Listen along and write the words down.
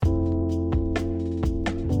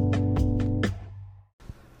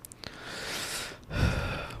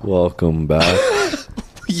Welcome back.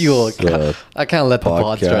 I can't let the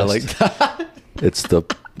pod start like that. It's the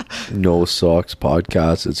No Socks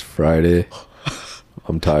podcast. It's Friday.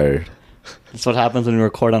 I'm tired. That's what happens when we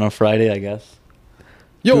record on a Friday, I guess.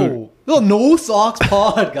 Yo, the No Socks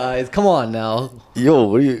pod, guys. Come on now. Yo,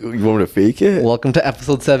 what do you want me to fake it? Welcome to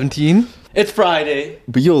episode 17. It's Friday.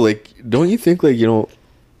 But yo, like, don't you think, like,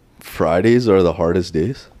 Fridays are the hardest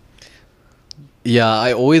days? Yeah,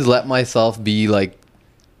 I always let myself be like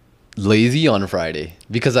lazy on Friday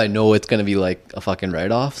because I know it's gonna be like a fucking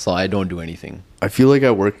write-off, so I don't do anything. I feel like I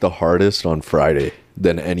work the hardest on Friday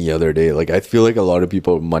than any other day. Like, I feel like a lot of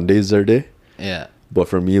people, Monday's their day. Yeah. But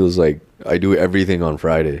for me, it was like, I do everything on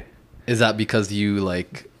Friday. Is that because you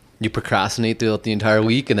procrastinate throughout the entire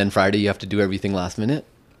week and then Friday you have to do everything last minute?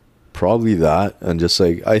 Probably that. And just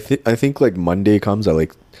like, I think like Monday comes, I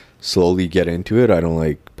like slowly get into it. I don't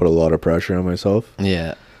like put a lot of pressure on myself.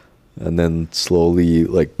 Yeah. And then slowly,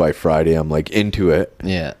 like by Friday, I'm like into it.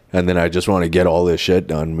 Yeah. And then I just want to get all this shit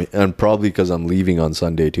done. And probably because I'm leaving on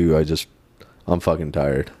Sunday too. I'm fucking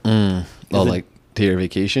tired. Oh, like to your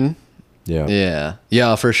vacation? Yeah. Yeah.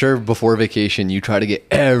 Yeah, for sure. Before vacation, you try to get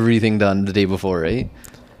everything done the day before, right?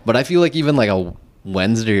 But I feel like even like a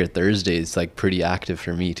Wednesday or Thursday is like pretty active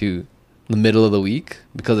for me too. The middle of the week,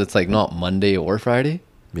 because it's like not Monday or Friday.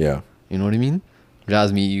 Yeah. You know what I mean?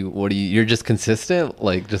 Jasmine, you're just consistent,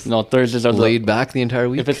 like just No, Thursdays are laid back the entire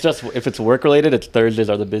week. If it's work related, it's Thursdays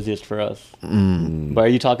are the busiest for us. But are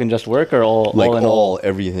you talking just work or all? Like all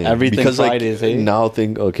everything. Everything because Fridays, like, hey? now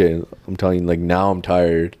I'm telling you, like, now I'm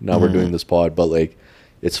tired. Now we're doing this pod, but like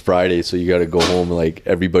it's Friday, so you got to go home. Like,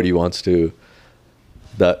 everybody wants to.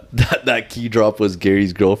 That key drop was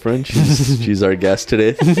Gary's girlfriend. She's our guest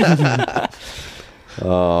today. She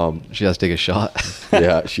has to take a shot.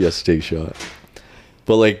 Yeah, she has to take a shot.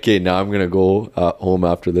 But like, okay, now I'm gonna go home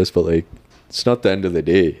after this. But like, it's not the end of the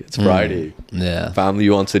day. It's Friday. Yeah. Family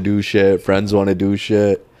wants to do shit. Friends want to do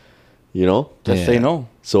shit. Just say no.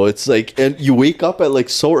 So it's like, and you wake up at like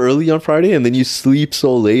so early on Friday, and then you sleep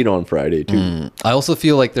so late on Friday too. I also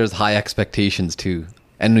feel like there's high expectations too.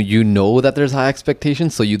 And you know that there's high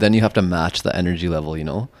expectations, so you have to match the energy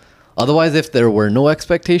level, Otherwise, if there were no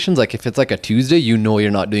expectations, like if it's like a Tuesday, you're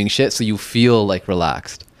not doing shit, so you feel like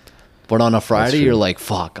relaxed. But on a Friday, you're like,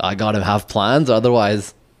 fuck, I gotta have plans,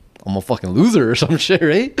 otherwise I'm a fucking loser or some shit,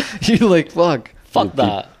 right? You're like, fuck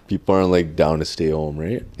that. People aren't like down to stay home,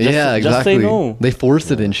 right? Yeah, exactly. Just say no. They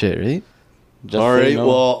force it in shit, right? All right,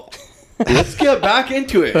 well, let's get back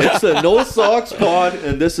into it. It's the No Socks pod,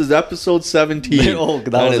 and this is episode 17. Oh,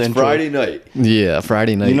 that and was it's intro. Friday night. Yeah,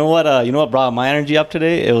 Friday night. You know what brought my energy up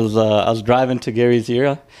today? It was I was driving to Gary's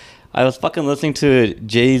here. I was fucking listening to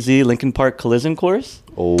Jay-Z Linkin Park Collision Course.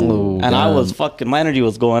 Oh, And I was my energy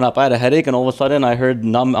was going up. I had a headache, and all of a sudden I heard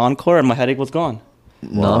Numb Encore, and my headache was gone.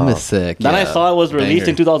 Numb is sick. Then I saw it was released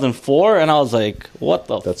in 2004, and I was like, what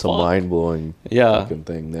the That's fuck? a mind-blowing fucking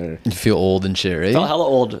thing there. You feel old and shit, right? Felt hella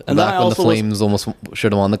old. And then Back I when the also Flames almost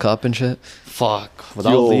should have won the cup and shit. Fuck. But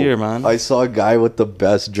that was the year, man. I saw a guy with the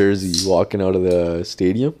best jersey walking out of the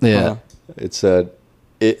stadium. Yeah. It said,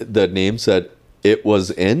 the name said, "It was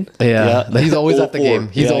in." Yeah. Yeah. He's always at the 04. game.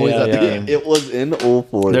 He's always at the game. It was in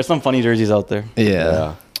 04. There's some funny jerseys out there.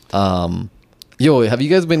 Yeah. Yo, have you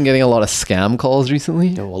guys been getting a lot of scam calls recently?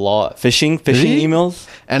 Yo, a lot. Phishing Really? emails.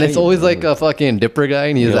 And it's always like a fucking dipper guy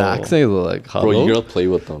and his Yo. accent. He's like, hello. Bro, you gotta play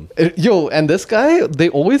with them. Yo, and this guy, they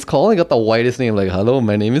always call and got the whitest name. Like, hello,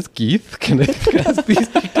 my name is Keith. Can I please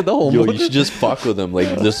speak to the homeowner? Yo, you should just fuck with them. Like,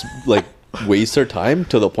 just like waste their time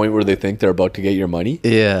to the point where they think they're about to get your money.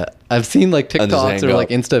 Yeah. I've seen like And just TikToks hang or up. like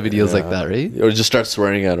Insta videos like that, right? Or just start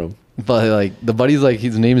swearing at them. But like the buddy's like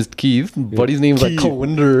his name is Keith. Buddy's name's like Keith.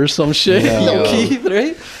 Kawinder or some shit. Yeah. Yo, Keith,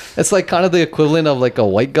 right? It's like kind of the equivalent of like a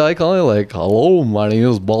white guy calling like, "Hello, my name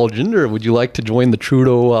is Baljinder. Would you like to join the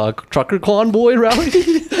Trudeau trucker convoy rally?"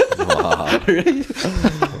 Right?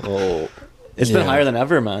 Oh, It's been higher than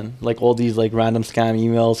ever, man. Like all these like random scam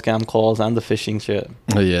emails, scam calls, and the phishing shit.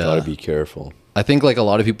 Yeah. gotta be careful. I think like a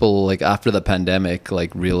lot of people like after the pandemic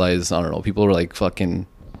like realized, I don't know, people were like fucking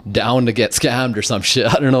down to get scammed or some shit.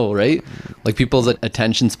 I don't know, right? Like people's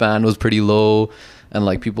attention span was pretty low and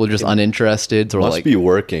like people were just uninterested. So Must like, be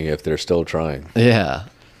working if they're still trying. yeah.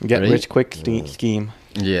 Get Right? rich quick scheme.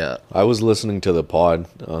 Yeah. I was listening to the pod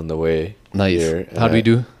on the way Nice. here. How'd we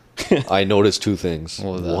do? I noticed two things.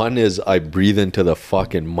 What was that? One is I breathe into the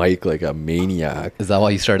fucking mic like a maniac. Is that why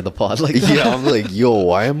you started the pod like that? Yeah, I'm like, yo,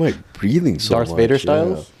 why am I breathing so Darth much? Vader Yeah.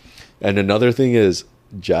 styles? And another thing is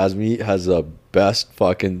Jasmine has the best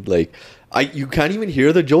fucking like you can't even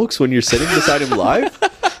hear the jokes when you're sitting beside him live.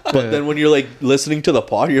 But then when you're like listening to the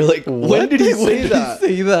pod, you're like, when did he say that?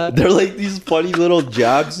 Say that? They're like these funny little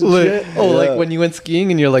jabs and Like, shit. like when you went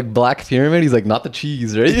skiing and you're like Black Pyramid, he's like, not the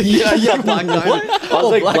cheese, right? Yeah, Black Diamond. I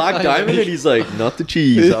was like, Black Diamond, and he's like, not the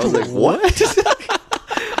cheese. I was like, what?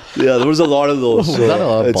 Yeah, there was a lot of those. Was that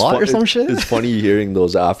a bot or some shit? It's funny hearing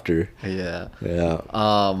those after. Yeah. Yeah.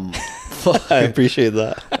 I appreciate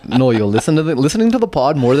that. No, listening to the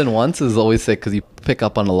pod more than once is always sick because you pick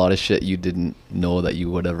up on a lot of shit you didn't know that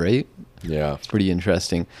you would have, right? Yeah. It's pretty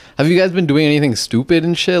interesting. Have you guys been doing anything stupid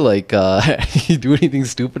and shit? Like, you do anything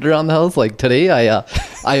stupid around the house? Like today, I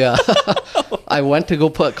went to go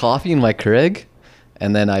put coffee in my Keurig.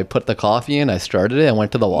 And then I put the coffee in, I started it, I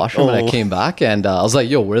went to the washroom and I came back and I was like,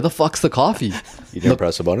 yo, where the fuck's the coffee? You didn't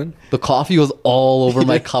press a button? The coffee was all over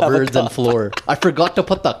my cupboards and floor. I forgot to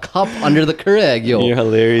put the cup under the Keurig, yo. You're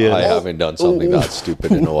hilarious. I haven't done something that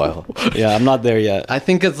stupid in a while. Yeah, I'm not there yet. I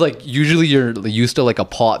think it's like, usually you're used to like a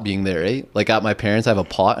pot being there, right? Like at my parents, I have a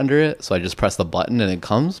pot under it. So I just press the button and it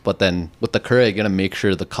comes. But then with the Keurig, I'm going to make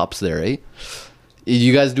sure the cup's there, right?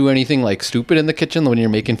 You guys do anything like stupid in the kitchen when you're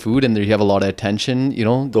making food and there you have a lot of attention, you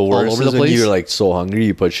know, The all worst over is the when place? you're like so hungry,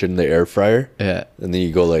 you put shit in the air fryer. Yeah. And then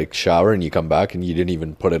you go like shower and you come back and you didn't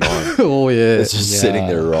even put it on. Oh, yeah. It's just sitting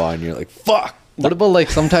there raw and you're like, fuck. What about like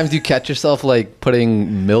sometimes you catch yourself like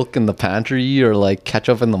putting milk in the pantry or like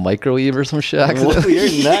ketchup in the microwave or some shit Well, accidentally?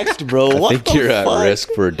 you're next, bro. I What think the you're fuck? at risk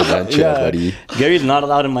for dementia, buddy. Gary's not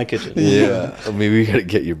allowed in my kitchen. Yeah. Maybe we gotta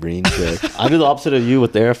get your brain checked. I do the opposite of you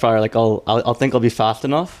with the air fryer. Like I'll think I'll be fast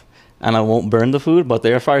enough, and I won't burn the food. But the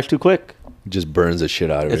air fryer's too quick. It just burns the shit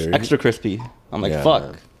out of It's it. right? extra crispy. I'm like, Yeah, fuck.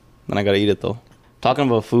 man. Then I gotta eat it though. Talking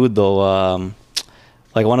about food though,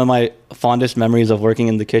 like one of my fondest memories of working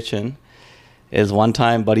in the kitchen is one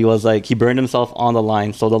time buddy was like, he burned himself on the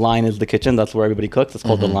line. So the line is the kitchen. That's where everybody cooks. It's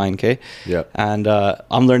called the line, okay? Yeah. And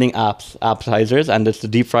I'm learning appetizers, and it's the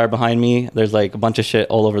deep fryer behind me. There's like a bunch of shit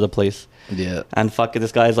all over the place. Yeah. And fuck it,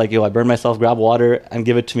 this guy's like, yo, I burned myself, grab water and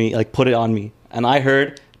give it to me, like put it on me. And I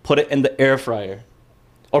heard, put it in the air fryer.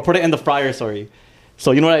 Or put it in the fryer, sorry.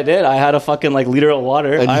 So you know what I did? I had a fucking like liter of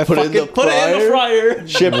water. And you I put it in fucking the put it in the fryer.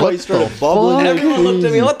 Shit probably started bubbling. Everyone looked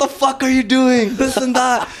at me, what the fuck are you doing? This and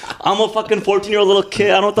that. I'm a fucking 14-year-old little kid.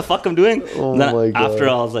 I don't know what the fuck I'm doing. Oh Then my God. after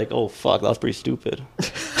I was like, oh fuck, that was pretty stupid.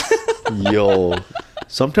 Yo.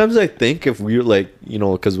 Sometimes I think if we're like, you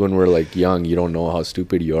know, because when we're like young, you don't know how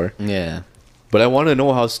stupid you are. Yeah. But I want to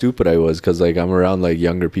know how stupid I was because like I'm around like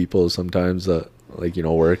younger people sometimes that like, you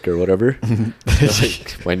know, work or whatever.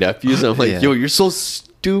 Like my nephews, I'm like, Yeah. yo, you're so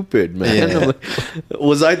stupid, man. Yeah. I'm like,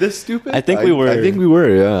 was I this stupid? I think we were. I think we were,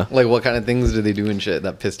 yeah. Like what kind of things do they do and shit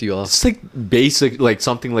that pissed you off? It's like basic, like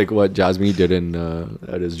something like what Jasmine did in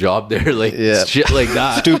at his job there, like Yeah. shit like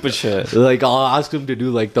that. Stupid shit. Like I'll ask him to do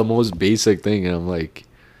like the most basic thing, and I'm like,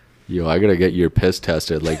 yo, I gotta get your piss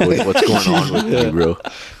tested. Like what's going on with you, bro?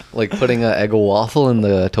 Like putting an egg waffle in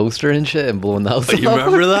the toaster and shit and blowing the house You up.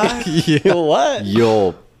 remember that? Yeah. What?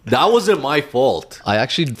 Yo, that wasn't my fault. I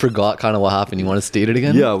actually forgot kind of what happened. You want to state it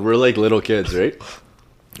again? Yeah, we're like little kids, right?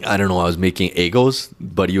 I don't know. I was making Egos.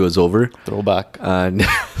 Buddy was over. Throwback. And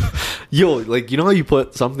yo, like, you know how you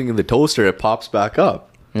put something in the toaster, it pops back up.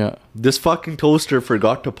 Yeah. This fucking toaster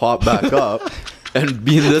forgot to pop back up. And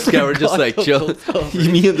me and this guy were just like chilling.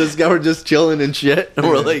 Me and this guy were just chilling and shit. And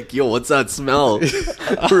we're like, yo, what's that smell?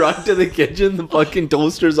 Run to the kitchen. The fucking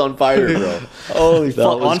toaster's on fire, bro. Holy That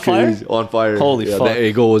fuck. was On fire? crazy. On fire. Holy yeah, fuck. The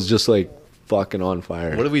Ego was just like fucking on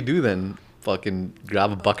fire. What do we do then? Fucking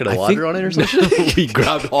grab a bucket of I water think- on it or something? We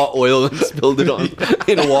grabbed hot oil and spilled it on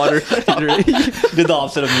in water. Did the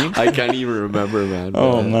opposite of me. I can't even remember, man.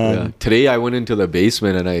 Oh, But, man. Today I went into the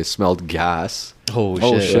basement and I smelled gas. Oh,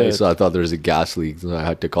 Oh, shit. shit. So I thought there was a gas leak. So I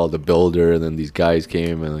had to call the builder, and then these guys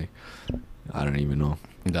came and like, I don't even know.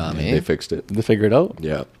 Damn, They eh? fixed it. They figure it out.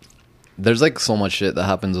 Yeah. There's like so much shit that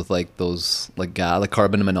happens with like those like gas, like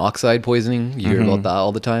carbon monoxide poisoning. You hear about that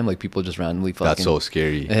all the time. Like people just randomly fucking. That's so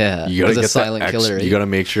scary. Yeah, You gotta it's a get silent that killer, You right? gotta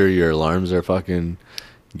make sure your alarms are fucking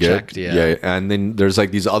good. Checked, yeah. And then there's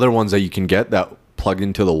like these other ones that you can get that plug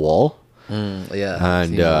into the wall. Yeah. And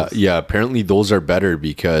seen those. yeah, apparently those are better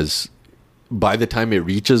because by the time it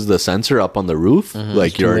reaches the sensor up on the roof,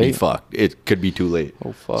 like It's you're too already late. fucked. It could be too late.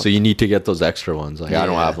 Oh, fuck. So you need to get those extra ones. Like I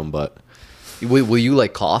don't Yeah. have them, but Will you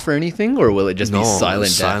like cough or anything, or will it just be silent?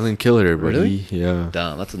 death? silent killer, buddy. Really? Yeah.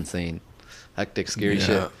 Damn, that's insane. Hectic, scary Yeah.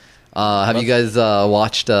 shit. Have you guys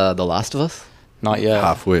watched The Last of Us? Not yet.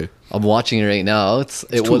 Halfway. I'm watching it right now. It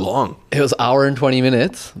too was long. It was hour and 20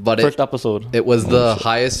 minutes, but First episode. it was the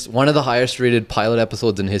one of the highest rated pilot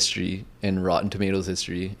episodes in history, in Rotten Tomatoes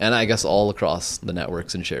history, and I guess all across the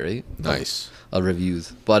networks and shit, right? Nice.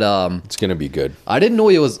 Reviews. But It's gonna be good. I didn't know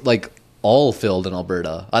it was like all filmed in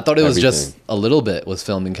Alberta. I thought it was just a little bit was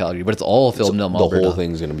filmed in Calgary, but it's all filmed in Alberta. The whole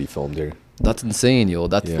thing's gonna be filmed here. That's insane, yo.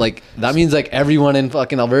 That's like that means like everyone in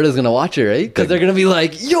fucking Alberta is gonna watch it, right? Because they're gonna be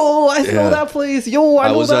like, yo, I know that place. Yo,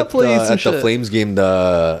 I know that place. At the Flames game,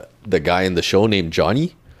 the guy in the show named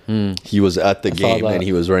Johnny, he was at the game and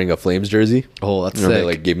he was wearing a Flames jersey. Oh, that's sick. sick. They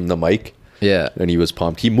like gave him the mic. Yeah, and he was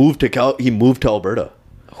pumped. He moved to Alberta.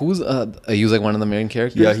 Who's he was like one of the main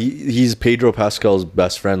characters? Yeah, he's Pedro Pascal's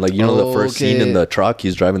best friend. Like, you know, the first scene in the truck,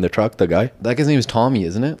 he's driving the truck, the guy. That guy's name is Tommy,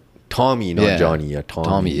 isn't it? Tommy, not Johnny. Yeah,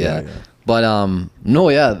 Tommy. Yeah. But no,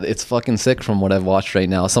 yeah, it's fucking sick from what I've watched right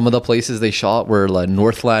now. Some of the places they shot were like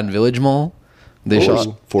Northland Village Mall. They shot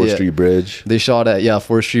 4th Street Bridge. They shot at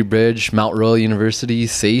 4th Street Bridge, Mount Royal University,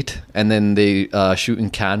 SAIT, and then they shoot in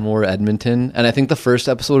Canmore, Edmonton, and I think the first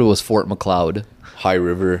episode was Fort McLeod. High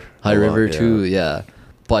River too, yeah.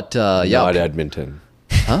 But not Edmonton.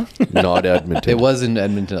 Huh? Not Edmonton. It was in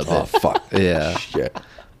Edmonton up there. Oh fuck. Yeah. Shit.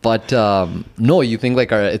 But no, you think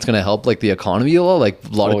like it's gonna help like the economy a lot, like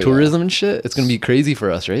a lot of tourism and shit. It's gonna be crazy for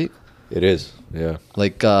us, right? It is. Yeah.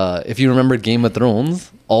 Like if you remember Game of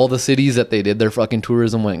Thrones, all the cities that they did their fucking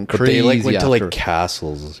tourism went crazy. But they like went after. to like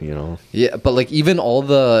castles, you know. Yeah, but like even all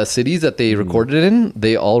the cities that they recorded in,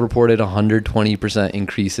 they all reported 120%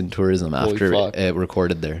 increase in tourism after it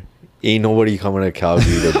recorded there. Ain't nobody coming to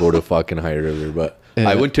Calgary to go to fucking High River, but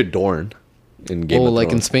I went to Dorne in Game of Thrones.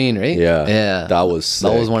 Like in Spain, right? Yeah. That was sick.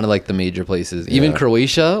 That was one of like the major places. Even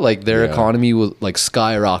Croatia, like their economy was like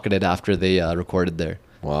skyrocketed after they recorded there.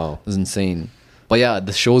 Wow. It was insane. But yeah,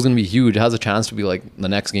 the show's gonna be huge. It has a chance to be like the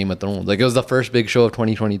next Game of Thrones. Like it was the first big show of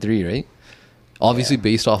 2023, right? Obviously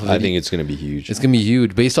based off of I think it's gonna be huge. It's gonna be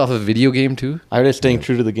huge. Based off of a video game too. I heard it's staying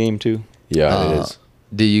true to the game too. Yeah, it is.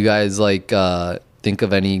 Do you guys like think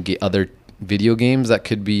of any other video games that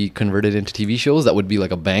could be converted into TV shows that would be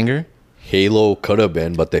like a banger? Halo could have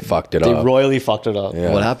been, but they fucked it up. They royally fucked it up.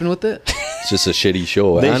 Yeah. What happened with it? It's just a shitty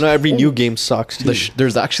show. I know every new game sucks too.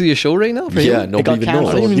 There's actually a show right now for Halo? Nobody even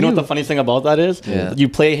knows. You know what the funny thing about that is? Yeah. You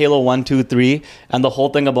play Halo 1, 2, 3, and the whole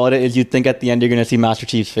thing about it is you think at the end you're going to see Master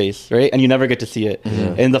Chief's face, right? And you never get to see it.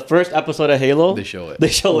 In the first episode of Halo, They show it. They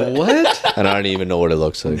show it. What? And I don't even know what it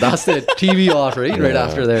looks like. That's it. TV off, right? Right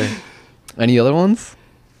after there. Any other ones?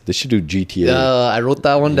 They should do GTA. I wrote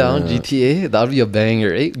that one down. GTA. That would be a banger,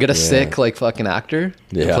 right? Get a sick like fucking actor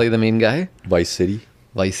to play the main guy. Vice City.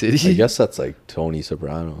 Vice City. I guess that's like Tony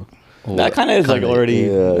Soprano. That kind of is like already.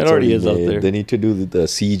 It already is out there. They need to do the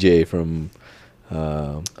CJ from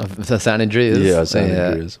The San Andreas. Yeah, San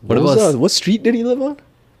Andreas. What street did he live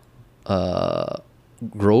on?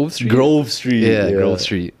 Grove Street. Grove Street. Yeah, Grove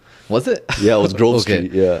Street. Was it? Yeah, it was Grove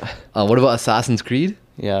Street. Yeah. What about Assassin's Creed?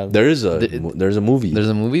 Yeah, there's a movie. There's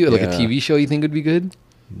a movie like a TV show. You think would be good?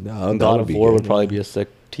 No, God of War would probably be a sick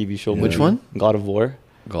TV show. Which one? God of War.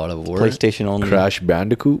 God of War. PlayStation only. Crash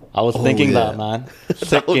Bandicoot. I was thinking that, man.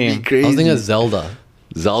 Sick game. Crazy. I was thinking of Zelda.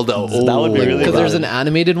 Zelda. That would be really because good. there's an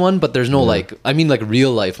animated one, but there's no like. I mean, like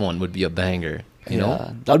real life one would be a banger. You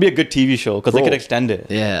know, that would be a good TV show because they could extend it.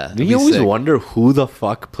 Yeah. Do you always wonder who the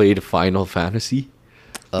fuck played Final Fantasy?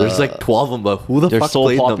 There's like 12 of them, but who the They're fuck so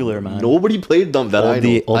played popular, them? man. Nobody played them that I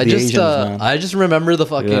know. I just remember the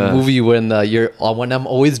fucking movie when when I'm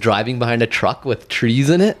always driving behind a truck with trees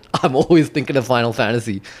in it. I'm always thinking of Final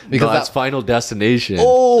Fantasy because that's Final Destination.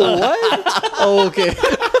 Oh, what? Oh, okay.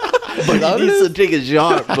 But he needs to take a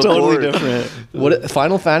shot. Totally different. What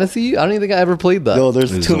Final Fantasy? I don't even think I ever played that. No,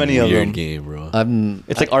 there's too many of them. Weird game, bro.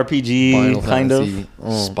 It's like RPG Final kind Fantasy.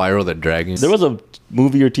 of. Spyro the Dragon. There was a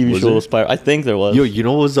movie or TV show with Spyro. I think there was. Yo, you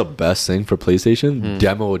know what was the best thing for PlayStation?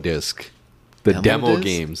 Demo disc. The demo disc?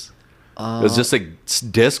 games. It was just like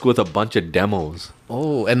disc with a bunch of demos.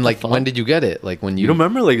 Oh, and like when did you get it? Like when You don't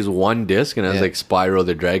remember like it's one disc and it has like Spyro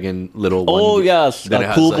the Dragon little one. Oh yes, Then it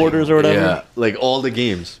has, Cool like, Borders or whatever. Yeah, like all the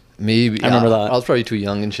games. Maybe I remember that. I was probably too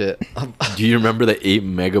young and shit. Do you remember the 8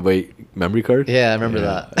 megabyte memory card? Yeah, I remember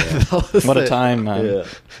that. That was What a it. time, man. Yeah.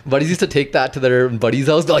 Buddies used to take that to their buddies'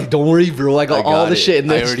 house. They're like, "Don't worry, bro. I got all the shit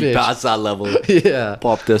in I this already bitch." passed that level. Yeah.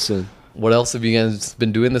 Pop this in. What else have you guys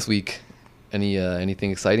been doing this week?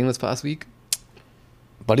 Anything exciting this past week?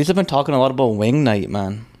 Buddies have been talking a lot about wing night,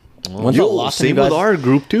 man. When's the last time Same you guys- with our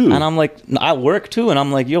group too. And I'm like, at work too, and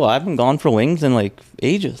I'm like, yo, I haven't gone for wings in like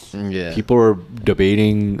ages. Yeah. People are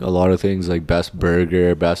debating a lot of things like best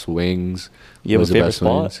burger, best wings. You have a what's the favorite best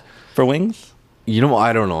spot wings? for wings? You know,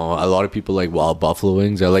 I don't know. A lot of people like Wild Buffalo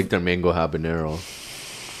wings. I like their mango habanero.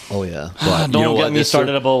 Oh yeah. Don't you know get what? me This-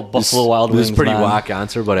 started about Buffalo Wild This Wings. is pretty man. whack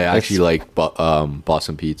answer, but I actually like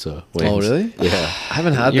Boston Pizza wings. Oh really? Yeah. I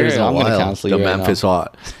haven't had theirs in a I'm gonna while. cancel The you right Memphis now.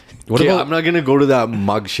 Hot. What Okay, about I'm not gonna go to that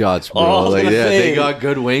mug shots, bro. Oh, I was like, gonna yeah, say. they got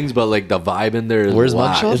good wings, but like the vibe in there is Where's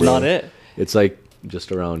whack, mug shots? It's bro. not it. It's like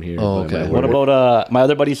just around here. Oh, by my okay. What work. about my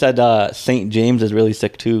other buddy said St. James is really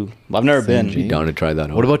sick too. I've never been. James? Be down to try that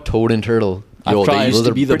out. what about Toad and Turtle? Yo, I've they tried. used Those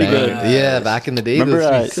to are be the pretty good. best. Yeah, back in the day, Remember,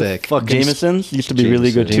 those was sick. fucking Jameson's used to be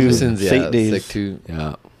really good too. Jameson's, yeah, St. Days. sick too.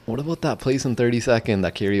 Yeah, What about that place in 32nd,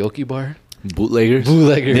 that karaoke bar? bootleggers.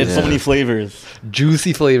 Bootleggers. They had so Yeah. many flavors.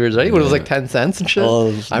 Juicy flavors, right? When it was like Yeah. 10 cents and shit. Oh,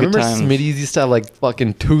 it was I good remember times. Smitty's used to have like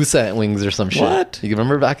fucking 2-cent wings or some shit. What? You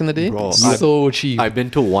remember back in the day? Bro, so cheap. I've been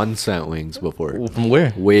to 1 cent wings before. From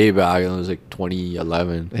where? Way back, it was like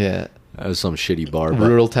 2011. Yeah. That was some shitty bar. but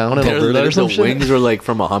Rural town in they're Alberta or literally- some the shit? wings were like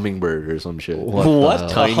from a hummingbird or some shit. What?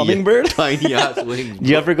 the- A hummingbird? Tiny ass wings. Do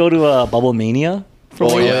you ever go to Bubble Mania? For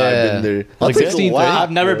Oh wings? yeah, I've Yeah. been there. On Like, 16th, wow, right?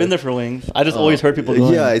 I've never been there for wings. I just always heard people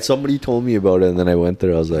going. Yeah, somebody told me about it, and then I went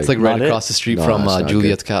there. I was like, It's like Not right it? across the street No, from it's not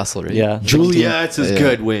Juliet's Castle, right? Yeah. Juliet's is Yeah.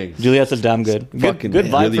 good wings. Juliet's is damn good. Good, Fucking good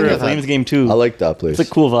vibe really for a good. Flames game too. I like that place. It's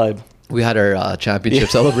a cool vibe. We had our championship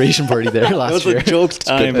celebration party there It last was year. a jokes It's a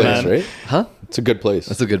time, good place, man. right? Huh? It's a good place.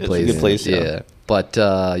 That's a good It's a place. good place, yeah. But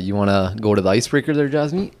you want to go to the icebreaker there,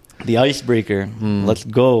 Jasmine? The icebreaker. Let's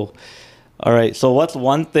go. All right. So, what's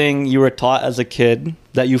one thing you were taught as a kid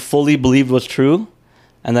that you fully believed was true,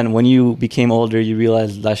 and then when you became older, you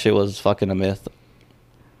realized that shit was fucking a myth?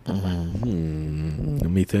 Let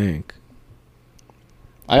me think.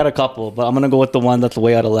 I got a couple, but I'm gonna go with the one that's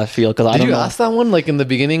way out of left field because I Did don't you know. ask that one like in the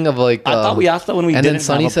beginning of like? I thought we asked that when we and didn't then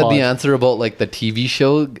Sonny have a said pod. the answer about like the TV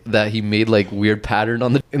show that he made like weird pattern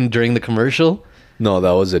on during the commercial. No,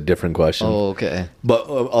 that was a different question. Oh, okay. But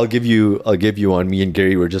I'll give you one. Me and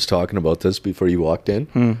Gary were just talking about this before you walked in.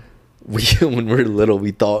 We when we were little,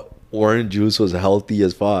 we thought orange juice was healthy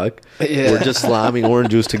as fuck. Yeah. We're just slamming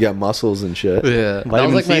orange juice to get muscles and shit. Yeah, that was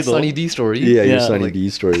Vitamin like my C, though. Sonny D story. Yeah, your Yeah, Sunny like- D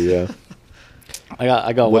story. Yeah.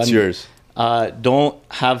 I got What's one. yours? Don't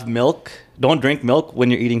have milk. Don't drink milk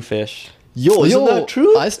when you're eating fish. Yo, isn't that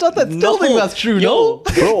true? I still No. think that's true. Yo.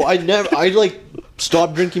 No, Bro, I like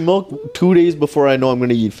stopped drinking milk 2 days before I know I'm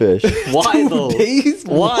gonna eat fish. Why though? days?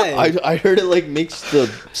 Why? I heard it like makes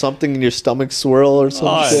something in your stomach swirl or some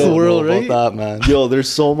I shit. don't know Swirl, about right? that, man. Yo, there's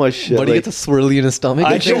so much shit. But he like, gets a swirly in his stomach.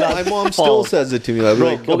 I and think shit. my mom false. still says it to me. Like, Bro,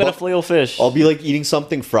 like, go get a filet o fish. I'll be like eating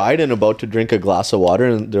something fried and about to drink a glass of water,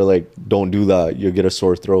 and they're like, "Don't do that. You'll get a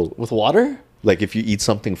sore throat." with water. Like if you eat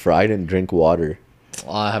something fried and drink water.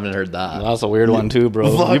 Oh, I haven't heard that. That's a weird one too,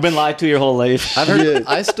 bro. Fuck. You've been lied to your whole life. I've heard.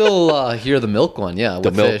 I still hear the milk one. Yeah, The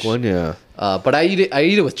with milk fish. one, yeah. But I eat it. I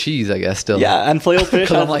eat it with cheese. I guess still. Yeah, and filet o fish.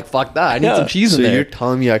 Because I'm like, fuck that. I need Yeah. some cheese So in you're there.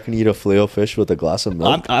 telling me I can eat a filet of fish with a glass of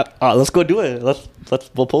milk? let's go do it.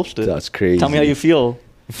 We'll post it. That's crazy. Tell me how you feel.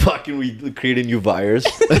 Fucking we create a new virus.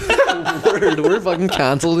 We're fucking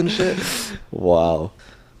canceled and shit. Wow.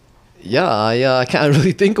 Yeah, I can't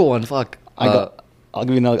really think of one. Fuck. I'll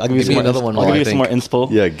give you another. I'll give you give some me more. another one I'll while give I you some more think. inspo.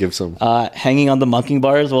 Yeah, give some. Hanging on the monkey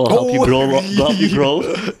bars will help you grow. Help you grow.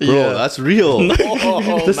 Bro, that's real.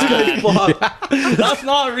 Oh, This man. guy's fucked. That's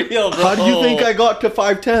not real, bro. How do you think I got to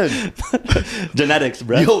 5'10"? Genetics,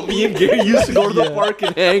 bro? Yo, me and Gary used to go to the park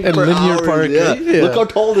and hang And for linear hours. park, Yeah. right? Yeah. Look how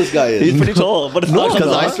tall this guy is. He's pretty tall, but it's No, not because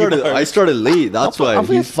because I started late. That's why. I'm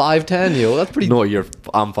He's- 5'10", yo. That's pretty. No,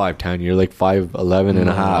 I'm 5'10". You're like 5'11" and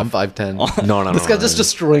a half. I'm 5'10". No. This guy's just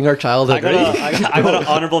destroying our childhood, right? I got an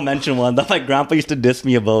honorable mention one that my grandpa used to diss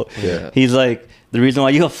me about. Yeah. He's like, the reason why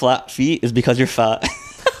you have flat feet is because you're fat.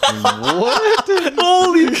 What?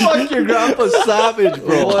 Holy fuck, your grandpa's savage,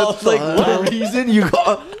 bro. What I was like, the- the reason you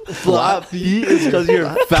got flat feet is because you're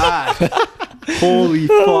fat. Holy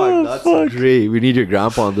fuck, that's great. We need your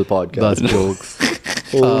grandpa on the podcast. That's jokes.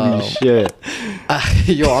 Holy shit.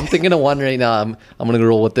 Yo, I'm thinking of one right now. I'm gonna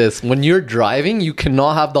roll with this. When you're driving, you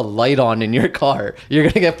cannot have the light on in your car. You're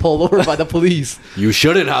gonna get pulled over by the police. You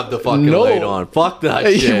shouldn't have the fucking No. light on. Fuck that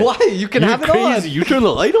Hey, shit. why? You can You're have it crazy. on. You turn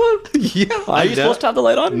the light on? Yeah. Are you supposed to have the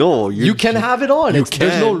light on? No, You can have it on. There's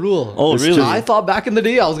no can. rule. Oh, It's really? true. I thought back in the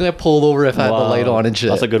day I was gonna get pulled over if I had the light on and shit.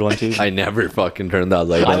 That's a good one too. I never fucking turn that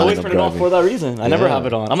light on. I always when turn I'm it off driving. for that reason. I never Yeah. have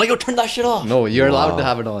it on. I'm like, yo, turn that shit off. No, you're allowed Wow. to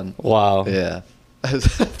have it on. Wow. Yeah.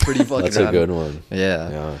 Pretty fucking That's a rad. good one. Yeah.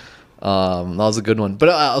 Yeah. That was a good one. But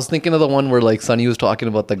I was thinking of the one where like Sonny was talking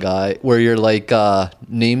about the guy where you're like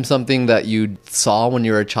name something that you saw when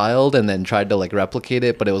you were a child and then tried to like replicate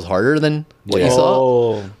it, but it was harder than what Yeah. you saw.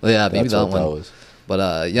 Oh. Yeah, maybe That's that what one. that was.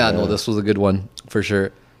 But yeah, no, this was a good one for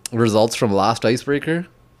sure. Results from last icebreaker,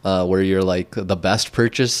 where you're like the best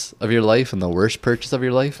purchase of your life and the worst purchase of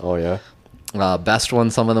your life. Oh, yeah. Best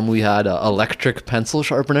one, some of them we had electric pencil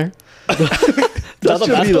sharpener. That the should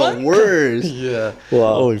best be the one? worst. Yeah.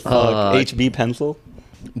 Wow. Holy fuck. HB pencil.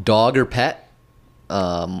 Dog or pet.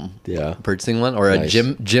 Yeah. purchasing one or a Nice.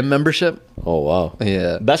 gym membership. Oh wow.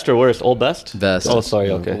 Yeah. Best or worst? Old best? Best. Oh, sorry.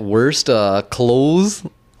 Okay. Worst clothes,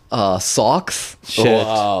 socks. Shit.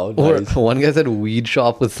 Oh, wow. Or Nice. one guy said weed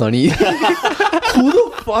shop with Sunny. Who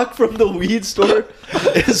the fuck from the weed store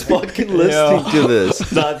is fucking listening to this?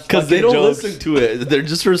 That's Because they fucking don't jokes. listen to it. They're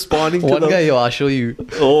just responding to One them. guy, yo, I'll show you.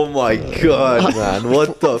 Oh my god, man!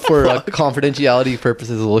 What the For fuck? confidentiality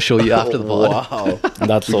purposes, we'll show you after the pod. Wow,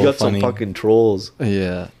 That's we so got funny. some fucking trolls.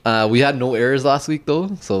 Yeah. We had no errors last week though,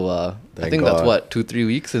 so I Thank think that's God. what 2-3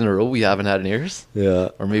 weeks in a row we haven't had an errors, Yeah,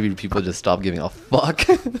 or maybe people just stopped giving a fuck.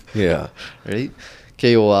 yeah. Right?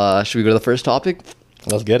 Okay. Well, should we go to the first topic?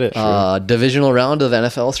 Let's get it. Divisional round of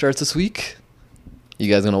NFL starts this week. You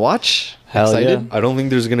guys gonna watch? Hell Excited? yeah. I don't think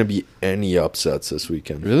there's gonna be any upsets this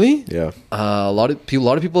weekend. Really? Yeah, A lot of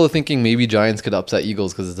people are thinking maybe Giants could upset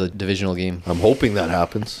Eagles because it's a divisional game. I'm hoping that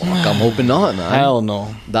happens. I'm hoping not, man. Hell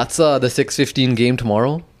no. That's the 6:15 game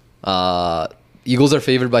tomorrow. Eagles are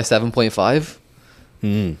favored by 7.5.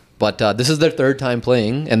 But this is their third time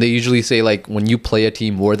playing, and they usually say like when you play a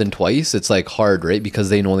team more than twice, it's like hard, right? Because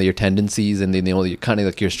they know your tendencies and they know kind of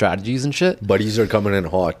like your strategies and shit. Buddies are coming in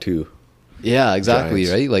hot too. Yeah, exactly,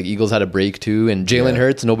 Giants. right? Like Eagles had a break too, and Jalen Yeah.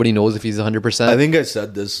 Hurts, nobody knows if he's 100%. I think I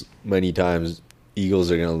said this many times.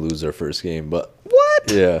 Eagles are gonna lose their first game, but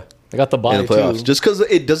What? yeah, I got the in body the playoffs, too. just because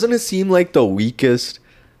it doesn't seem like the weakest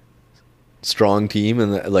strong team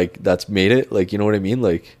and like that's made it. Like you know what I mean?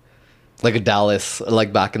 Like Like a Dallas,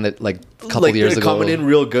 like back in the like couple like years they're ago. coming in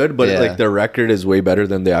real good, but Yeah. like their record is way better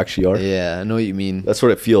than they actually are. Yeah, I know what you mean. That's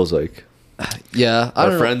what it feels like. Yeah, I Our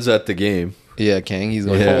don't know. friends at the game, Yeah, Kang, he's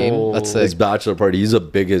going to the Yeah. game. That's his sick. bachelor party. He's the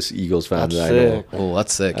biggest Eagles fan That's that I know. sick. Oh,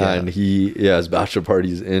 that's sick. Yeah. And his bachelor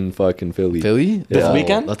party's in fucking Philly. Philly This Oh,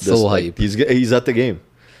 weekend? That's This, so like, hype. He's at the game.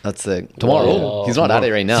 That's sick. Tomorrow. Oh, He's not at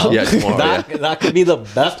it right now. Yeah, tomorrow. That could be the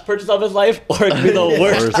best purchase of his life, or it could be the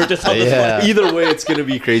worst purchase of his Yeah. life. Either way, it's gonna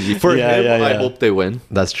be crazy for Yeah, him. yeah, I yeah. hope they win.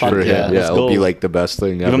 That's true. Fuck For yeah. him, let's it'll be go. like the best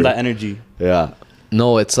thing Give ever. him that energy. Yeah,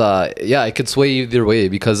 No, it's yeah, it could sway either way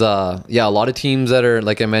because yeah, a lot of teams that are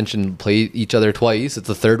like I mentioned play each other twice. It's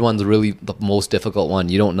the third one's really the most difficult one.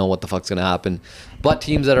 You don't know what the fuck's gonna happen. But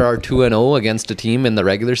teams that are 2-0 against a team in the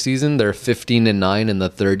regular season, they're 15-9 in the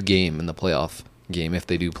third game in the playoff game if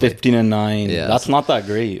they do play. 15-9. Yeah. That's not that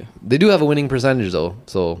great. They do have a winning percentage though,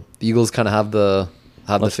 so the Eagles kind of have the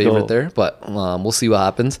Let's favorite go. there. But we'll see what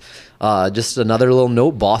happens. Just another little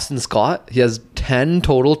note: Boston Scott, he has 10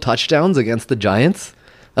 total touchdowns against the Giants.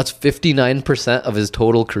 That's 59% of his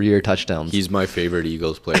total career touchdowns. he's my favorite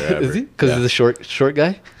Eagles player ever. Is he? Because he's a short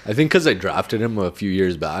guy. I think because I drafted him a few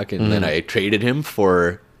years back, and then I traded him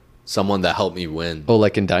for someone that helped me win Oh,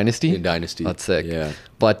 like in Dynasty. in Dynasty. That's sick. Yeah.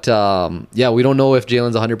 But yeah, we don't know if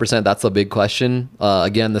Jalen's 100%. That's a big question.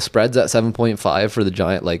 Again, the spread's at 7.5 for the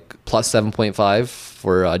Giant, like plus 7.5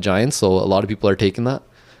 for Giants. So a lot of people are taking that.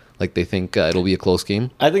 Like they think it'll be a close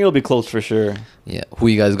game. I think it'll be close for sure. Yeah. Who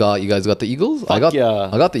you guys got? You guys got the Eagles? I got. yeah.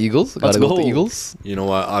 I got the Eagles. Let's Gotta go with the go. Eagles. You know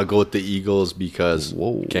what? I'll go with the Eagles because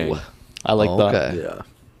Whoa. Kang. I like that. Okay. Yeah.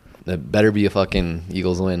 It better be a fucking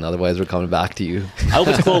Eagles win. Otherwise, we're coming back to you. I hope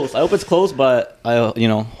it's close. I hope it's close, but I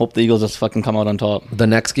hope the Eagles just fucking come out on top. The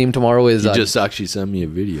next game tomorrow is He just actually sent me a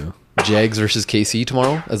video. Jags versus KC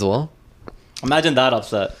tomorrow as well. Imagine that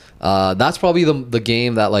upset. That's probably the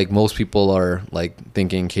game that like most people are like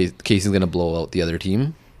thinking Casey's gonna blow out the other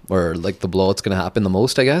team, or like the blowout's gonna happen the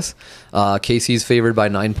most, I guess. Casey's favored by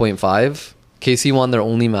 9.5. KC won their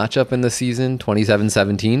only matchup in the season,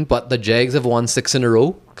 27-17, but the Jags have won 6 in a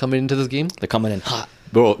row coming into this game. They're coming in hot.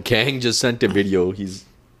 Bro, Kang just sent a video. He's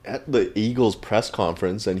at the Eagles press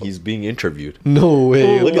conference and he's being interviewed. No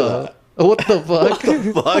way! Look at that. What the fuck?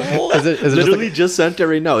 Fuck. Is it just Literally just sent it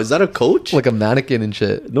right now. Is that a coach? like a mannequin and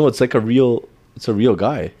shit? No, it's like it's a real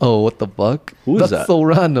guy. Oh, what the fuck? Who is That's that? so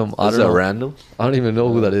random. I Is don't that know. random? I don't even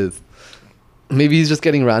know who that is. Maybe he's just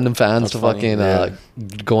getting random fans That's to funny,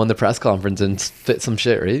 fucking go on the press conference and spit some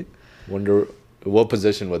shit, right? Wonder what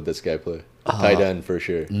position would this guy play? Tight end for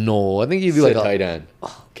sure. No, I think he'd be Sit like a tight end.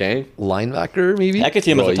 Kang? linebacker, maybe. I could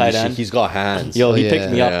see him as a tight end. He's got hands. Yo, he Oh, picked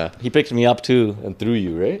yeah. me Yeah. up. He picked me up too. And through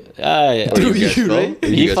you, right? Yeah. Or Through guys you, fell? right? Did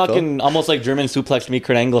you He guys fell? fucking almost like German suplexed me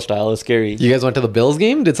Kurt Angle style. It was scary. You guys went to the Bills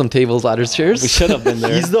game? Did some tables, ladders, chairs? We should have been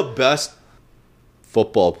there. He's the best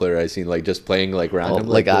football player I've seen. Like just playing like Oh, random,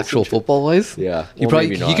 like this actual and shit. football wise. Yeah. He Well, probably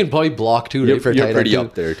maybe he not. can probably block too, You're, right? For a you're tight pretty end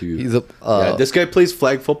up there too. He's a yeah, this guy plays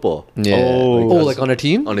flag football yeah. Oh. Like on a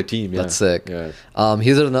team. on a team. Yeah. That's sick. Yeah.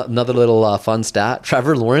 Here's another little fun stat.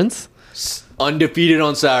 Trevor Lawrence, Undefeated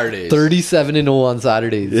on Saturdays. 37-0 on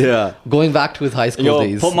Saturdays. Yeah. Going back to his high school Yo,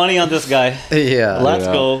 days. put money on this guy. Yeah. Let's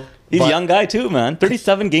Yeah. go. He's But- a young guy too, man.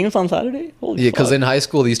 37 games on Saturday. Holy Yeah, because fuck. in high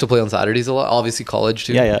school they used to play on Saturdays a lot. Obviously, college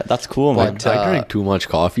too. Yeah, that's cool, man. But, I drank too much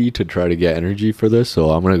coffee to try to get energy for this, so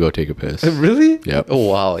I'm gonna go take a piss. Really? Yep. Oh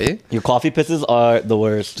wow, eh? Your coffee pisses are the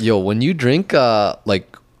worst. Yo, when you drink like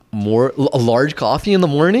a large coffee in the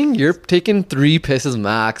morning, you're taking 3 pisses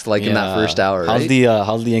max, like in that Yeah. first hour. How's Right?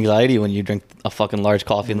 how's the anxiety when you drink a fucking large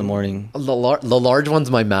coffee in the morning? The large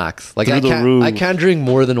one's my max. Like Through the roof. I can't drink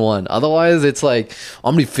more than one. Otherwise, it's like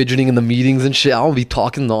I'm gonna be fidgeting in the meetings and shit. I'm gonna be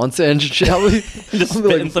talking nonsense and shit. I'm gonna be, Just I'm gonna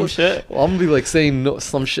be spitting some shit. I'm gonna be like saying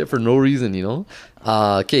some shit for no reason, you know.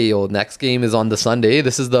 Okay, yo, next game is on the Sunday.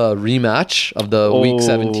 This is the rematch of the Week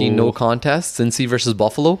 17 no contest, Cincy versus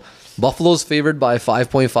Buffalo. Buffalo's favored by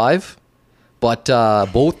 5.5. But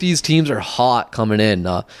both these teams are hot coming in.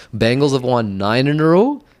 Bengals have won 9 in a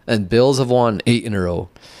row, and Bills have won 8 in a row.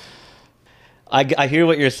 I hear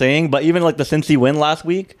what you're saying, but even like the Cincy win last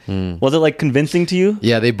week, was it like convincing to you?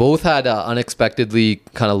 Yeah, they both had unexpectedly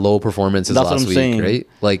kind of low performances That's what last I'm week, saying. right?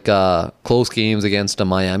 Like close games against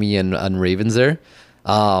Miami and Ravens there.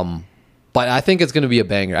 But I think it's going to be a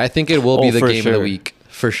banger. I think it will be Oh, the for game of the sure. week,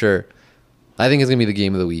 for sure. I think it's going to be the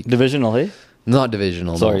game of the week. Divisional, hey? Not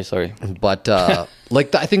divisional. no. Sorry. But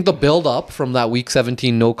I think the build up from that Week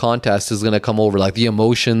 17 no contest is gonna come over. Like the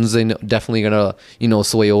emotions and definitely gonna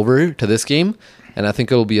sway over to this game, and I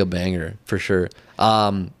think it'll be a banger for sure.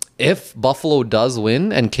 If Buffalo does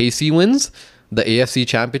win and KC wins, the AFC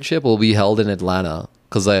Championship will be held in Atlanta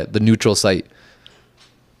because the neutral site.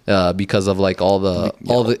 Because of like all the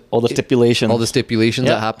stipulations. all the stipulations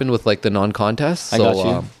Yeah. that happened with like the non-contest. I So got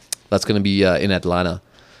you. that's gonna be in Atlanta.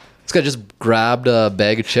 This guy just grabbed a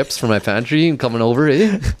bag of chips from my pantry and coming over,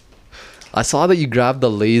 eh? I saw that you grabbed the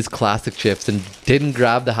Lay's classic chips and didn't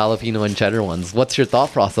grab the jalapeno and cheddar ones. What's your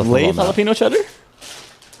thought process Lay's on that? jalapeno cheddar?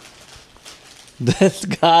 This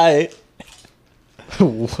guy.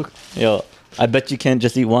 Yo, I bet you can't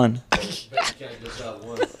just eat one.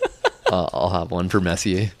 I'll have one for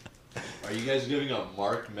Messier. Are you guys giving a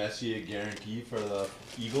Mark Messier guarantee for the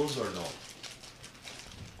Eagles or no?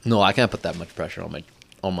 No, I can't put that much pressure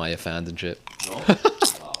on my fans and shit. No.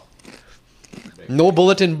 Wow. No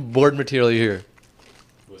bulletin board material here.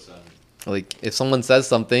 What's that? Like if someone says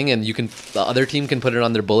something and the other team can put it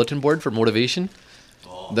on their bulletin board for motivation,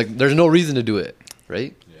 like there's no reason to do it,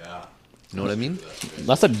 right? Yeah. You know what I mean?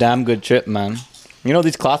 That's a damn good chip, man. You know,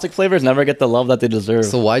 these classic flavors never get the love that they deserve.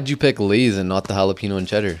 So why'd you pick Lay's and not the jalapeno and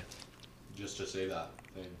cheddar? Just to say that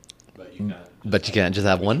thing, but you can't. But you can't just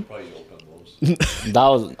have one? Probably open those. That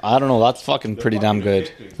was, I don't know, that's fucking pretty damn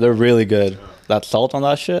good. They're really good. That salt on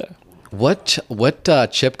that shit What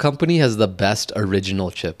chip company has the best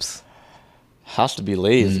original chips? has to be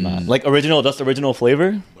Lay's, man. Like original, just original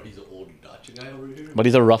flavor, But he's an old Dutch guy over here. but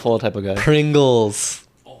he's a Ruffalo type of guy. Pringles.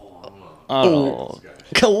 Oh.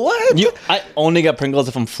 What? I only get Pringles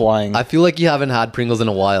if I'm flying. I feel like you haven't had Pringles in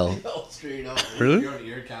a while Straight up. Really? You're on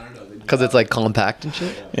Air Canada. then you because it's like compact and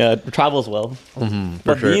shit. Yeah, it travels well. For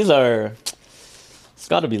But sure. these are, it's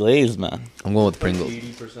got to be Lay's, man. I'm going with Pringles.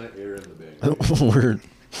 80% air in the bag. Word.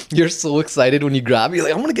 You're so excited when you grab it. You're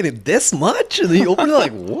like, I'm gonna get it this much, and then you open it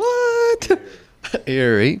like, what?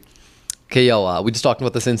 Air, right? Okay, yo, we just talked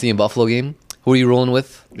about the Cincy and Buffalo game. Who are you rolling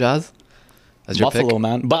with, Jazz? As your Buffalo, pick?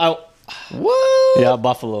 man. But What? yeah,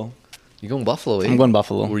 Buffalo. You going Buffalo? Eh? I'm going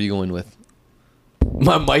Buffalo. Who are you going with?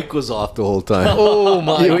 My mic was off the whole time. Oh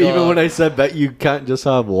my god! Even when I said bet you can't just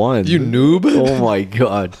have one. You noob. Oh my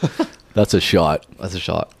god. That's a shot. That's a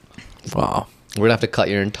shot. Wow. We're gonna have to cut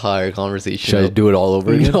your entire conversation. Should I out. do it all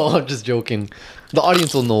over again? No, I'm just joking. The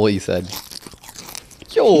audience will know what you said.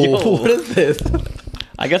 Yo, Yo. what is this?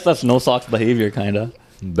 I guess that's no socks behavior, kind of.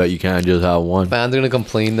 Bet you can't just have one. Fans are gonna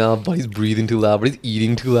complain now. But he's breathing too loud. But he's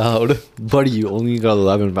eating too loud. Buddy, you only got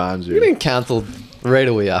 11 pounds You're here. getting canceled right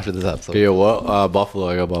away after this episode. Okay, what? Buffalo.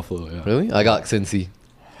 I got Buffalo, yeah. Really? I got Cincy.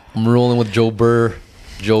 I'm rolling with Joe Burr,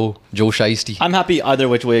 Joe Shiesty. I'm happy either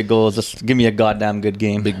which way it goes. Just give me a goddamn good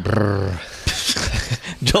game. Big Brr.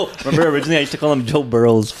 Joe. Remember originally I used to call him Joe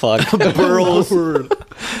Burrows. Fuck. Burrows.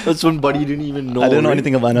 That's when Buddy didn't even know. I didn't know right?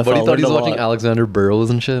 anything about NFL. But he thought he was Learned a watching lot. Alexander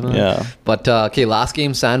Burrows and shit, man. Yeah. But, okay, last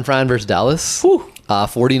game, San Fran versus Dallas.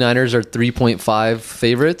 49ers are 3.5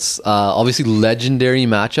 favorites. Obviously, legendary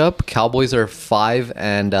matchup. Cowboys are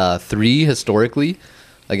 5-3 historically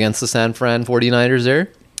against the San Fran 49ers there.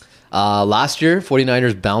 Last year,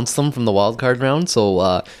 49ers bounced them from the wild card round.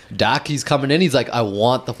 So, Dak, he's coming in. He's like, I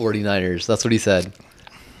want the 49ers. That's what he said.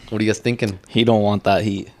 What are you guys thinking? He don't want that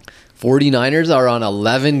heat. 49ers are on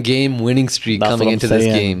 11-game winning streak That's coming what I'm into this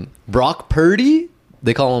saying. game. Brock Purdy,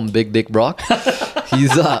 they call him Big Dick Brock.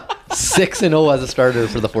 He's 6-0 as a starter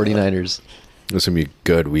for the 49ers. This is gonna be a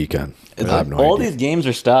good weekend. I have no all idea. these games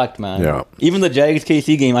are stacked, man. Yeah. Even the Jags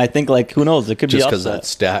KC game, I think, like, who knows? It could Just be because upset. that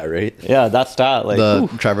stat, right? Yeah, that stat. Like, The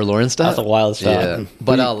ooh, Trevor Lawrence stat. that's a wild stat. Yeah.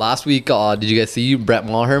 But last week, did you guys see Brett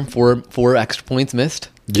Maher four extra points missed?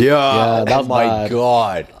 Yeah. that was Oh my bad.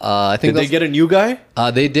 God. I think Did they get a new guy?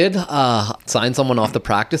 they did sign someone off the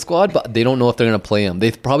practice squad, but they don't know if they're gonna play him.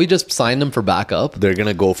 They probably just signed him for backup. They're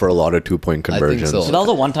gonna go for a lot of 2-point I think conversions. so. So that was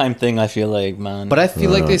a one-time thing, I feel like, man. But I feel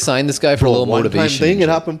like they signed this guy for a little one-time motivation. thing. It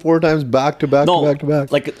happened 4 times back to back no, to back to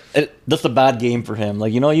back. like, that's a bad game for him.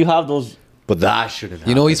 Like, you have those. But that shouldn't.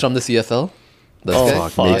 You know he's from the CFL. This Oh, guy?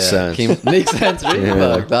 fuck. Makes sense. Makes sense, right?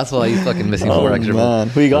 Yeah. Fuck, that's why he's fucking missing Oh, 4 extra man.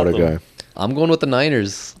 points. Who you got, What a though? guy. I'm going with the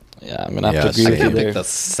Niners. Yeah, I'm going to Yeah, have to agree with same. you Pick there. the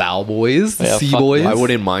Sow Boys, the Yeah, Sea fuck Boys. I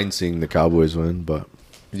wouldn't mind seeing the Cowboys win, but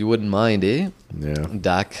You wouldn't mind, eh? yeah,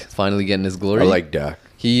 Dak finally getting his glory. I like Dak.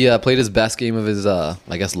 He played his best game of his, I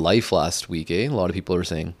guess, life last week, eh? A lot of people were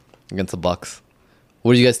saying against the Bucks.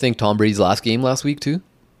 What do you guys think? Tom Brady's last game last week too?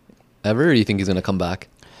 Ever? Or do you think he's gonna come back?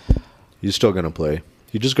 He's still gonna play.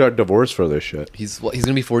 He just got divorced for this shit. He's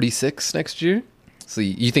gonna be 46 next year. So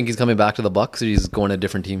you think he's coming back to the Bucks, or he's going to a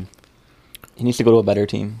different team? He needs to go to a better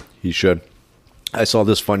team. He should. I saw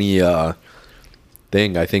this funny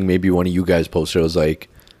thing. I think maybe one of you guys posted. It was like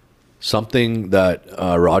something that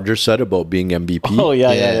Roger said about being MVP. Oh,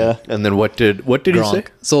 yeah. Yeah. And then what did he say?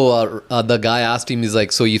 So the guy asked him, he's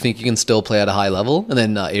like, so you think you can still play at a high level? And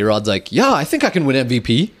then A-Rod's like, yeah, I think I can win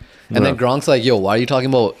MVP. And then Yeah. Gronk's like, yo, why are you talking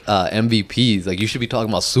about MVPs? Like, you should be talking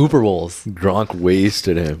about Super Bowls. Gronk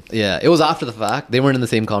wasted him. Yeah, it was after the fact. They weren't in the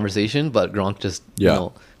same conversation, but Gronk just, Yeah.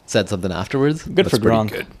 said something afterwards. Good for That's pretty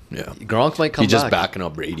Gronk. good. Yeah. Gronk might come He's just back. backing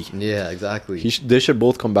up Brady. Yeah, exactly. They should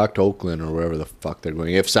both come back to Oakland or wherever the fuck they're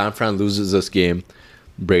going. If San Fran loses this game,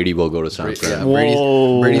 Brady will go to San Fran. Yeah,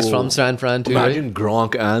 Whoa. Brady's from San Fran too, right? Imagine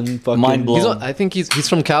Gronk and fucking Mind blown. I think he's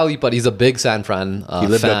from Cali, but he's a big San Fran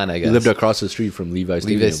fan, I guess. He lived across the street from Levi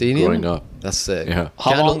Stadium, growing up. That's sick. Yeah.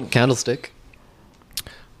 How long- Candlestick.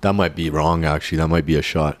 That might be wrong, actually. That might be a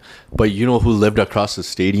shot. But you know who lived across the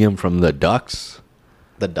stadium from the Ducks?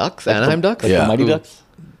 The Ducks? Anaheim Ducks? Like Yeah. the Mighty Who? Ducks?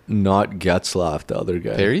 Not Getzlaff, the other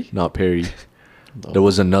guy. Perry? Not Perry. There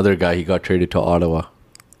was another guy. He got traded to Ottawa.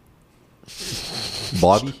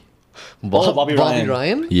 Bobby? Bobby Ryan.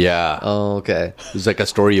 Ryan? Yeah. Oh, okay. There's like a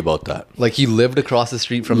story about that. Like he lived across the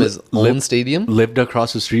street from his own Lived- stadium? Lived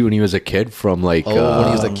across the street when he was a kid from like... Oh, when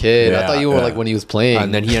he was a kid. I yeah, thought you were yeah. like when he was playing.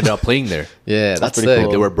 And then he ended up playing there. yeah, that's pretty sick.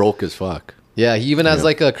 cool. They were broke as fuck. Yeah, he even has Yeah.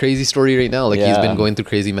 like a crazy story right now. Like he's Yeah. been going through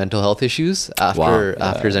crazy mental health issues after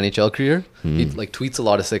his NHL career. He like tweets a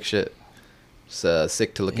lot of sick shit. It's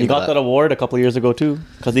sick to look He into got that award a couple years ago too,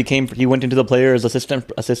 because he went into the players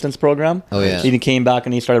assistance program. Oh, yeah. He came back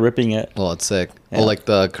and he started ripping it. Oh, it's sick. Yeah. Oh, like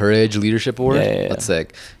the Courage Leadership Award? Yeah. That's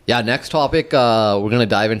sick. Yeah, next topic, we're going to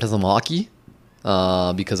dive into some hockey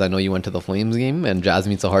because I know you went to the Flames game and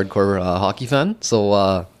Jasmine's a hardcore hockey fan.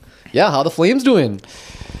 So, yeah, how the Flames doing?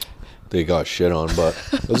 They got shit on, but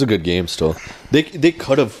it was a good game still. They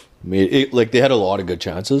could have made it, like, they had a lot of good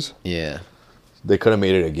chances. Yeah. They could have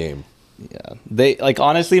made it a game. Yeah, they like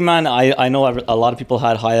honestly, man. I know a lot of people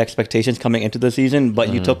had high expectations coming into the season, but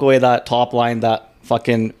you took away that top line that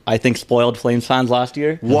fucking I think spoiled Flames fans last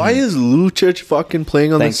year. Why is Lucic fucking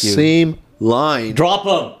playing on Thank the you. same line? Drop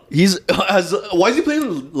him. Why is he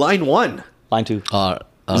playing line 1? Line 2.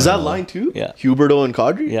 Is that line 2? Yeah. Huberto and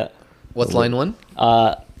Kadri? Yeah. What's line one?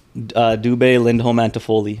 Dubé, Lindholm, and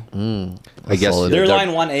Toffoli. I guess Solid. They're line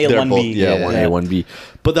 1A, they're 1B. both- Yeah, Yeah. 1A, 1B.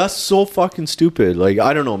 But that's so fucking stupid. Like,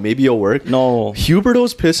 I don't know. Maybe it'll work. No.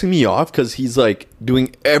 Huberto's pissing me off because he's like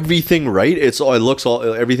doing everything right.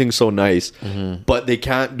 Everything's so nice, but they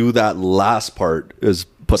can't do that last part. Is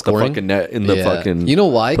put Scoring? the fucking net in the Yeah. fucking. You know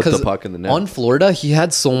why? Put the Because puck in the net. on Florida, he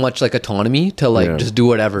had so much like autonomy to like Yeah. just do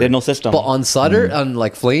whatever. They had no system. But on Sutter, on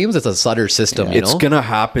like Flames, it's a Sutter system, you it's know? gonna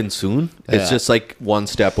happen soon. It's Yeah. just like one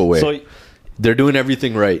step away. So They're doing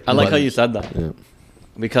everything right. I like but- how you said that. Yeah.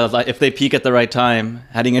 Because if they peak at the right time,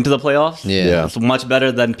 heading into the playoffs, Yeah. it's much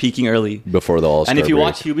better than peaking early. Before the All-Star And if you break.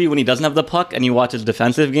 watch Hubie when he doesn't have the puck and you watch his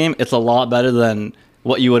defensive game, it's a lot better than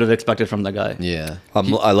what you would have expected from the guy. Yeah.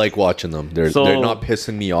 I like watching them. They're So- not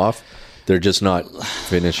pissing me off. They're just not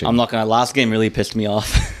finishing. I'm not gonna. Last game really pissed me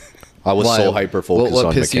off. I was Why? so hyper focused on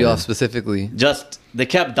What pissed you McKinnon. off specifically? Just they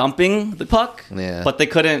kept dumping the puck, Yeah. but they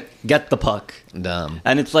couldn't get the puck. Dumb.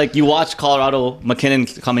 And it's like you watch Colorado,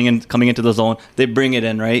 McKinnon coming into the zone, they bring it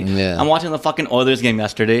in, right? Yeah. I'm watching the fucking Oilers game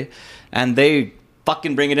yesterday, and they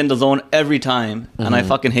fucking bring it in the zone every time, and I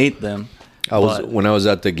fucking hate them. But- When I was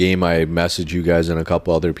at the game, I messaged you guys and a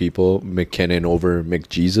couple other people, McKinnon over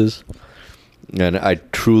McJesus. And I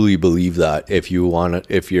truly believe that if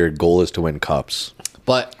your goal is to win cups,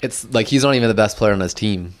 But it's like he's not even the best player on his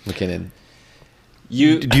team, McKinnon.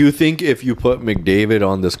 Do you think if you put McDavid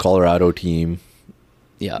on this Colorado team,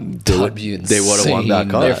 Yeah. That would be insane. they would have won that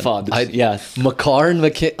cup? They're fucked. Yes. Makar and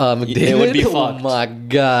McDavid. It would be Oh fucked. my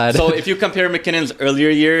god. So if you compare McKinnon's earlier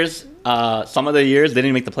years, some of the years they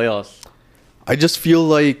didn't make the playoffs. I just feel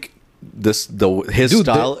like his Dude,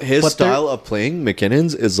 style but his they're- style of playing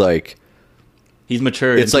McKinnon's is like He's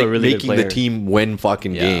matured. it's into like a really making good the player. team win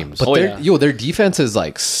fucking Yeah. games. But Oh, their yeah. their defense is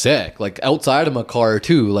like sick. Like outside of Makar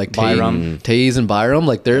too, like Byram. Taze and Byram,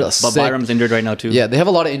 like they're But sick. Byram's injured right now too. Yeah, they have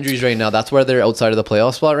a lot of injuries right now. That's why they're outside of the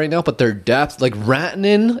playoff spot right now. But their depth, like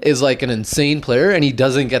Rantanen, is like an insane player, and he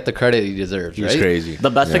doesn't get the credit he deserves. He's right? crazy. The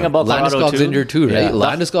best thing about Colorado Landeskog's too, injured too, right? Yeah.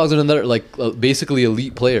 Landeskog's another like basically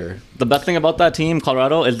elite player. The best thing about that team,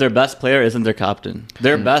 Colorado, is their best player isn't their captain.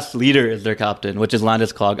 Their best leader is their captain, which is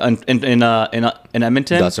Landeskog. In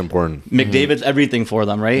Edmonton, That's important. McDavid's everything for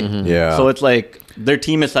them, right? Yeah. So it's like their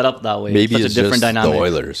team is set up that way. Maybe Such it's a different just dynamic. the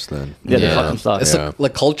Oilers then. Yeah, they fucking suck. It's Yeah.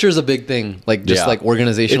 like culture is a big thing. Like just Yeah. like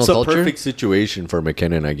organizational It's a culture. perfect situation for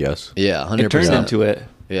McKinnon, I guess. Yeah, It 100%. turned into it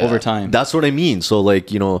Yeah. over time. That's what I mean. So, like,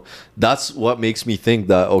 that's what makes me think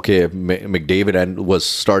that, okay, if McDavid was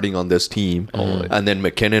starting on this team and then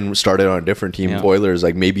McKinnon started on a different team, Yeah. Oilers,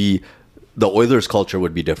 like maybe the Oilers culture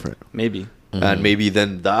would be different. Maybe. And maybe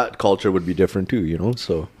then that culture would be different too,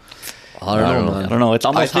 so. I don't know, I man. don't know. It's I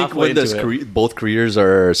almost think halfway when this into it. both careers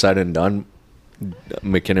are said and done,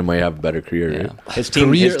 McKinnon might have a better career, Yeah. right? His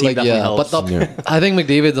team definitely helps. But Yeah. I think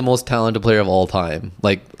McDavid's the most talented player of all time.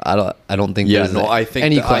 Like I don't think Yeah, there's no, I think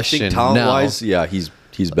any I question think talent-wise, now. yeah, he's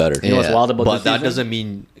better. You know what's Yeah. wild about But this that season? doesn't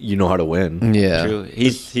mean you know how to win. Yeah, True.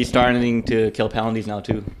 He's starting to kill penalties now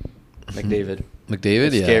too. McDavid. McDavid,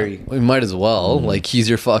 It's yeah, scary. we might as well. Like he's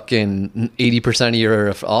your fucking 80% of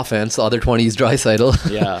your offense. The other 20 is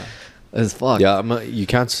Draisaitl. Yeah. It's fuck. Yeah, you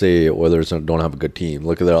can't say Oilers don't have a good team.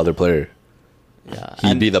 Look at their other player. Yeah.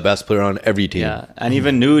 He'd be the best player on every team. Yeah. And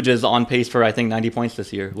even Nuge is on pace for I think 90 points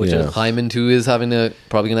this year, which Yeah. is Hyman too is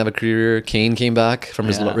probably gonna have a career. Kane came back from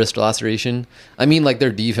his Yeah. wrist laceration. I mean, like their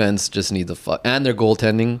defense just needs and their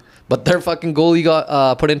goaltending. But their fucking goalie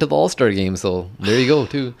got put into the All-Star game, so there you go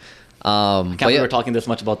too. can't But believe yeah, we're talking this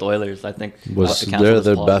much about the Oilers. I think we'll Was have to cancel they're this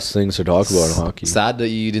the pod. best things to talk about in hockey. sad that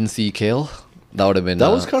you didn't see Kale. That would have been That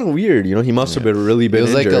was kind of weird. He must have been really been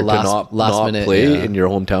was like injured a last- to last not minute, play yeah. in your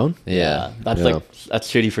hometown. Yeah. That's Yeah. that's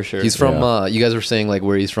shitty for sure. He's from. Yeah. You guys were saying like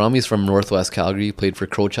where he's from. He's from Northwest Calgary. He played for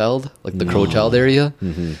Crowchild, like the Crowchild area.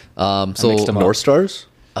 So mixed him up. North Stars.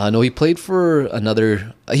 no, he played for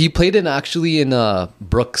another. He played in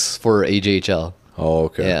Brooks for AJHL. Oh,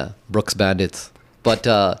 okay. Yeah, Brooks Bandits. But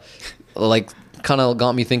like, kind of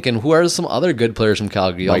got me thinking. Who are some other good players from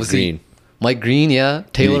Calgary? Mike Obviously, Green. Mike Green, yeah.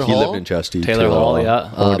 Taylor he Hall. lived in Chesty. Taylor Hall, yeah.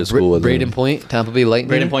 I went to school with Braden him. Point, Tampa Bay Lightning.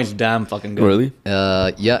 Braden Point's damn fucking good. Really?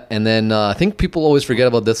 Yeah, and then I think people always forget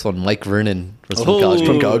about this one. Mike Vernon from Oh. Calgary.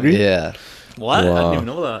 From Calgary? Yeah. What? I Wow. didn't even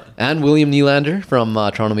know that. And William Nylander from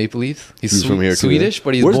Toronto Maple Leafs. He's from here too. Swedish,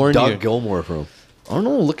 but he's Where's born Doug here. Gilmore from? I don't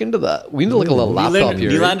know. Look into that. We need to look at a little laptop here.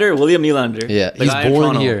 Nylander, William Nylander. Yeah, The he's guy in born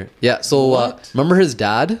Toronto. here. Yeah, so What? remember his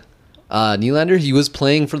dad, Nylander? He was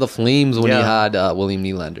playing for the Flames when he Yeah. had William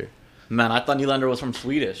Nylander. Man, I thought Nylander was from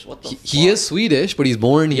Swedish. What the He is Swedish, but he's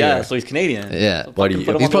born here. Yeah, so he's Canadian. Yeah. So Buddy, fucking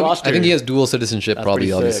put him He's on the probably, roster. I think he has dual citizenship, That's probably,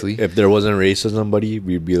 pretty sick. obviously. If there wasn't racism, buddy,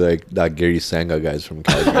 we'd be like that Gary Sanga guys from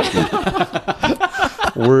Calgary.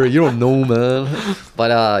 You don't know, man.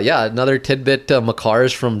 But yeah, another tidbit. Makar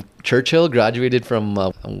is from Churchill, graduated from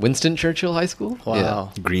Winston Churchill High School.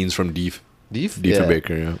 Wow. Greens from Deef. Yeah. Deef? Deef Yeah. and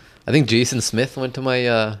Baker, yeah. I think Jason Smith went to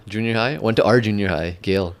my junior high. Went to our junior high,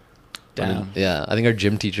 Gale. Damn. Yeah, I think our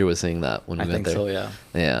gym teacher was saying that when we I went think there. so, yeah.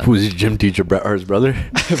 Yeah. Who's his gym teacher, Bret Hart's brother?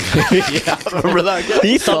 Remember that guy?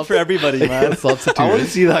 He's up for everybody, man. Substitute. I want to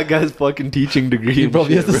see that guy's fucking teaching degree. He and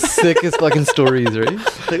probably shit, has the sickest fucking stories, right?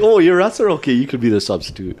 like, oh, you're wrestler? Okay, you could be the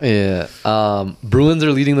substitute. Yeah. Bruins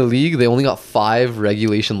are leading the league. They only got 5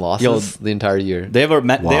 regulation losses the entire year. They have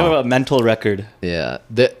they Wow. have a mental record. Yeah.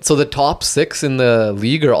 So the top 6 in the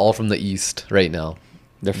league are all from the East right now.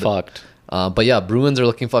 They're fucked. But yeah, Bruins are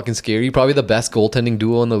looking fucking scary. Probably the best goaltending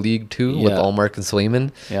duo in the league too, with Yeah. Allmark and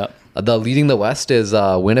Swayman. Yeah. The leading the West is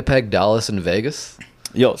Winnipeg, Dallas, and Vegas.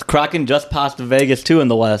 Yo, Kraken just passed Vegas too in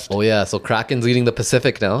the West. Oh yeah, so Kraken's leading the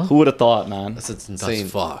Pacific now. Who would have thought, man? That's insane.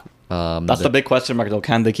 fuck. That's the big question mark, though.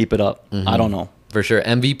 Can they keep it up? I don't know. For sure.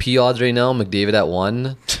 MVP odds right now: McDavid at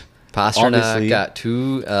 1, Pasternak Obviously. at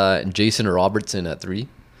 2, and Jason Robertson at 3.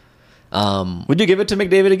 Would you give it to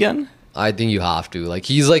McDavid again? I think you have to. Like,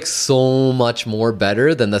 he's like so much more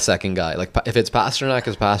better than the second guy. Like, if it's Pasternak,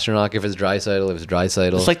 it's Pasternak. If it's Draisaitl, if it's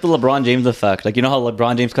Draisaitl. It's like the LeBron James effect. Like, you know how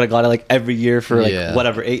LeBron James could have got it like every year for like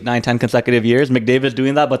whatever 8, 9, 10 consecutive years. McDavid's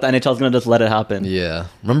doing that, but the NHL's gonna just let it happen. Yeah.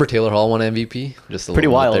 Remember Taylor Hall won MVP? Just a Pretty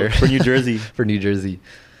little bit wild there. for New Jersey. For New Jersey.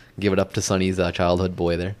 Give it up to Sonny's childhood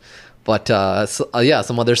boy there. But yeah,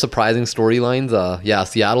 some other surprising storylines. Yeah,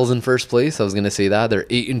 Seattle's in first place. I was gonna say that they're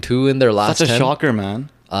 8-2 in their last. Such a 10. shocker, man.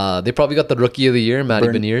 They probably got the rookie of the year, Matty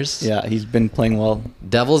Beniers. Yeah, he's been playing well.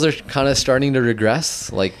 Devils are kind of starting to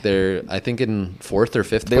regress. Like, they're, I think, in 4th or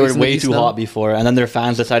 5th. They were way too hot before, and then their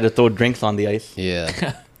fans decided to throw drinks on the ice.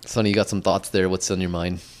 Yeah. Sonny, you got some thoughts there? What's on your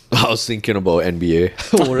mind? I was thinking about NBA.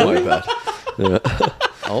 Oh, really? My bad. Yeah.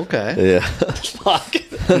 Okay. Yeah. Fuck.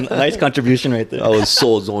 Nice contribution right there. I was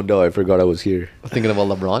so zoned out. I forgot I was here. Thinking about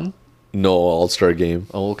LeBron? No, All-Star game.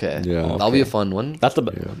 Oh, okay. Yeah. That'll be a fun one. That's the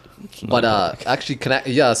But actually,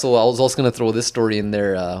 so I was also going to throw this story in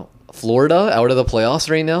there. Florida out of the playoffs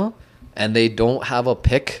right now, and they don't have a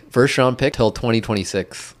first round pick till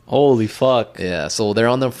 2026. Holy fuck. Yeah, so they're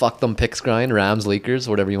on the fuck them picks grind, Rams, Lakers,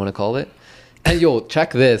 whatever you want to call it. And yo,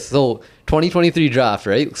 check this. So 2023 draft,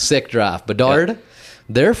 right? Sick draft. Bedard,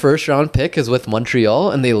 their first round pick is with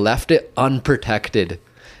Montreal, and they left it unprotected.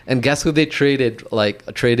 And guess who they traded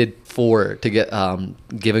for to get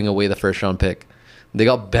giving away the first round pick? They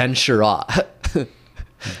got Ben Sherratt.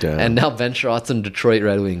 Damn. And now Ben Sherratt's in Detroit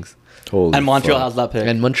Red Wings. Holy And Montreal fuck. has that pick.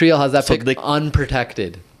 And Montreal has that So pick they-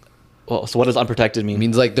 unprotected. Well, so what does unprotected mean? It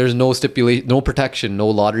means like there's no stipulation, no protection, no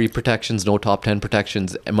lottery protections, no top 10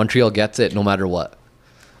 protections. And Montreal gets it no matter what.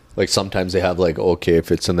 Like sometimes they have like, okay,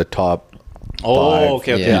 if it's in the top Oh, five,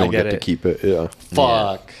 okay, yeah, you I don't get get to it. keep it. Yeah.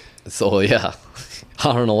 Fuck. So yeah,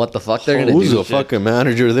 I don't know what the fuck they're gonna Who's do. the fucking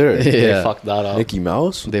manager there? Yeah. They fucked that up. Mickey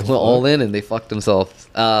Mouse? They went all in and they fucked themselves.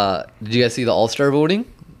 Did you guys see the All-Star voting?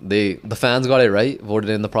 The fans got it right, voted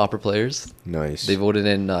in the proper players. Nice. They voted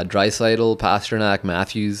in Draisaitl, Pasternak,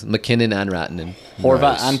 Matthews, McKinnon, and Rantanen. Horvat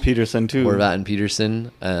Nice. and Peterson too. Horvat and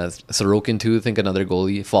Peterson, Sorokin too. I think another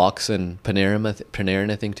goalie, Fox and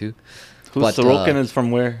Panarin, I think too. Who's But, Sorokin is from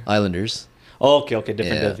where? Islanders. Oh, okay, different.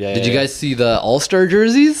 Yeah. div. Yeah, Did yeah, you guys see the All-Star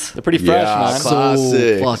jerseys? They're pretty fresh, Yeah, man.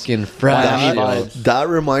 classic. So fucking fresh. Miami yo. vibes. That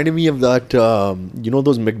reminded me of that, you know,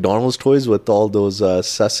 those McDonald's toys with all those,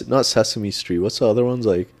 not Sesame Street. What's the other ones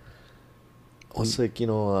like? What's like, you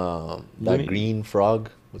know, that Looney- green frog?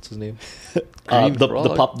 What's his name? Green the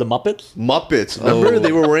frog. the Muppets. Muppets. Remember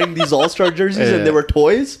they were wearing these All-Star jerseys Yeah. and they were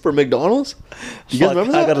toys for McDonald's? You guys Fuck,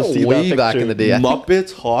 remember I that? gotta see Way that back in picture. the day. I think-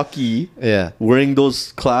 Muppets hockey Yeah. wearing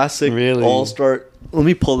those classic Really? All-Star. Let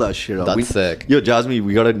me pull that shit up. That's sick. Yo, Jasmine,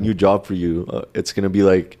 we got a new job for you. It's gonna be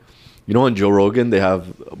like, you know, on Joe Rogan they have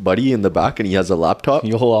Buddy in the back and he has a laptop.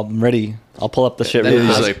 Yo, I'm ready. I'll pull up the shit. Then Really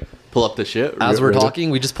He's as- like, pull up the shit. As we're Right.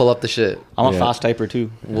 talking, we just pull up the shit. I'm a Yeah. fast typer too.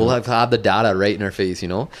 We'll have the data right in our face, you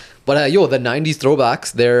know. But yo, the '90s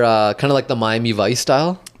throwbacks, they're kind of like the Miami Vice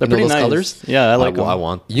style. They're You know pretty those nice. colors. Yeah, I like them. I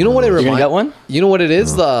want. You know what it You reminds? gonna get one? You know what it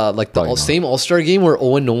is? The Probably not. same All-Star game where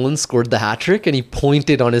Owen Nolan scored the hat trick and he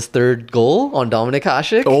pointed on his third goal on Dominic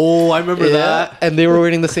Hasek. Oh, I remember Yeah, that. and they were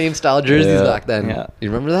wearing the same style jerseys Yeah. back then. Yeah. You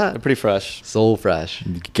remember They're that? pretty fresh. So fresh.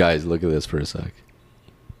 Guys, look at this for a sec.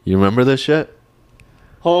 You remember this shit?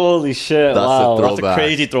 Holy shit! That's a Wow, that's a throwback.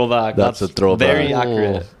 crazy throwback. That's a throwback. Very Oh,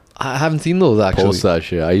 accurate. I haven't seen those actually. Post that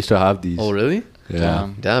shit. I used to have these. Oh really? Yeah.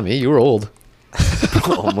 Damn, hey, you were old.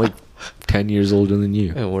 I'm like 10 years older than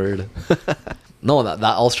you. Yeah, word. No, that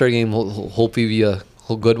All-Star game will hopefully be a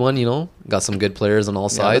good one, you know? Got some good players on all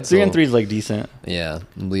Yeah, sides. 3 and so- 3 is like decent. Yeah,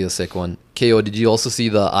 it'll be a sick one. KO, did you also see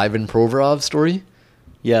the Ivan Provorov story?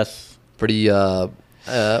 Yes. Pretty, a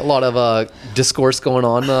lot of discourse going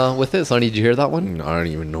on with it. Sonny, did you hear that one? I don't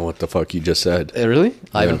even know what the fuck you just said. Really?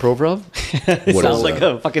 Ivan Provorov? It What sounds is like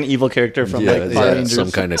that? a fucking evil character from Yeah, like is Power that Rangers.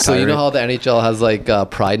 some kind of So you know tyrant? how the NHL has like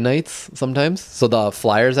Pride nights sometimes? So the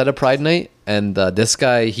Flyers had a Pride night, and this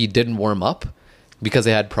guy, he didn't warm up because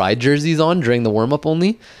they had Pride jerseys on during the warm-up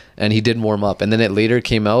only, and he didn't warm up. And then it later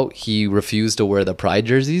came out he refused to wear the Pride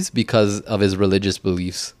jerseys because of his religious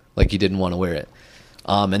beliefs. Like he didn't want to wear it.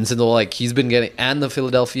 And so like he's been getting, and the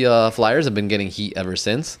Philadelphia Flyers have been getting heat ever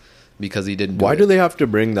since because he didn't. Why it. do they have to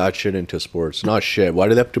bring that shit into sports? Not shit. Why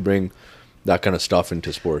do they have to bring that kind of stuff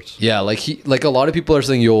into sports? Yeah, like a lot of people are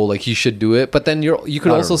saying, yo, like he should do it, but then you could I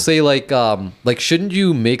don't also know. say like shouldn't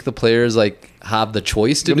you make the players like have the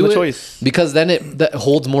choice to Give do them it? the choice. Because then that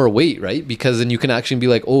holds more weight, right? Because then you can actually be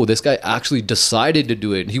like, oh, this guy actually decided to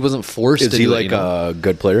do it. He wasn't forced Is to he do it. like You know? a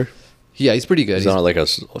good player? Yeah, he's pretty good. He's not like a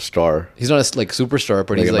star. He's not a like superstar,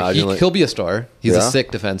 but Like, he's like imagine, like- he'll be a star. He's a Yeah?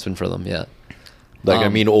 sick defenseman for them. Yeah. Like, I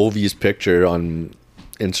Um, mean, Ovi's picture on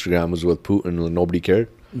Instagram was with Putin and nobody cared.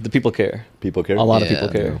 The people care. People care. A lot of people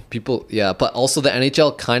care. People, yeah, but also the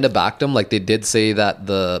NHL kind of backed them. Like they did say that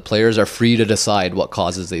the players are free to decide what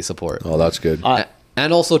causes they support. Oh, that's good.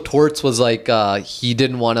 And also Torts was like he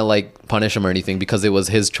didn't want to like punish him or anything because it was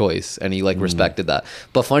his choice and he like respected that.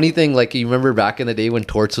 But funny thing, like you remember back in the day when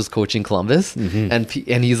Torts was coaching Columbus and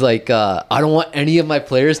he's like I don't want any of my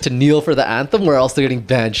players to kneel for the anthem or else they're getting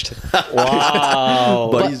benched. Wow.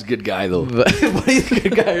 But he's a good guy though. but he's a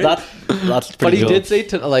good guy, right? That's But pretty he dope. did say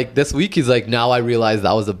to like this week he's like, now I realize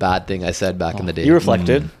that was a bad thing I said back in the day. He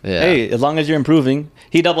reflected. Yeah. Hey, as long as you're improving.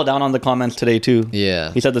 He doubled down on the comments today too.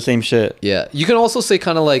 Yeah. He said the same shit. Yeah, you can also say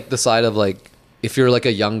kind of like the side of like if you're like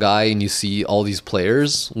a young guy and you see all these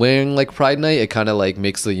players wearing like Pride Night, it kind of like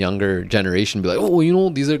makes the younger generation be like, oh, you know,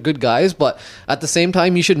 these are good guys. But at the same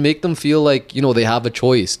time, you should make them feel like, you know, they have a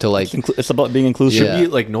choice to like. It's about being inclusive. Yeah. Should be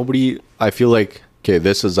like nobody. I feel like okay,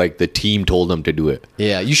 this is like the team told them to do it.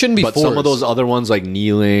 Yeah, you shouldn't be. But forced. some of those other ones like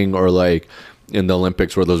kneeling or like in the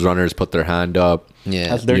Olympics where those runners put their hand up. Yeah,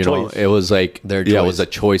 That's their you know, choice. it was like Their yeah, it choice. was a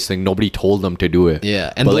choice thing. Nobody told them to do it.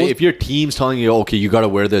 Yeah, and and like, those- if your team's telling you, okay, you got to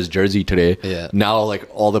wear this jersey today. Yeah. Now, like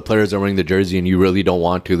all the players are wearing the jersey, and you really don't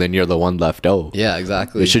want to, then you're the one left out. Yeah,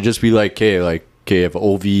 exactly. It should just be like, okay, if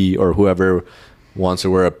OV or whoever wants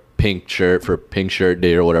to wear a pink shirt for pink shirt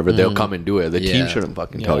day or whatever, they'll come and do it. The team Yeah. shouldn't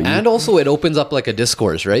fucking tell you. And also, it opens up like a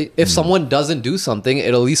discourse, right? If someone doesn't do something,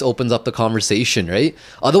 it at least opens up the conversation, right?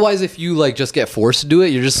 Otherwise, if you like just get forced to do it,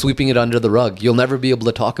 you're just sweeping it under the rug. You'll never be able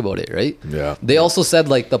to talk about it, right? Yeah. They also said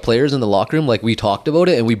like the players in the locker room, like we talked about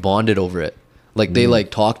it and we bonded over it. Like they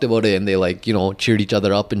like talked about it and they like, you know, cheered each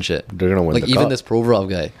other up and shit. They're gonna win like the even cup. this Provorov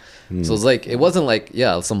guy. So it's like it wasn't like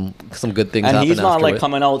some good things. And happened he's not after like it.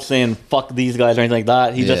 coming out saying fuck these guys or anything like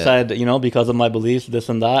that. He just Yeah. said, you know, because of my beliefs, this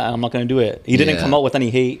and that, and I'm not going to do it. He didn't Yeah. come out with any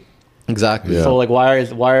hate. Exactly. Yeah. So like, why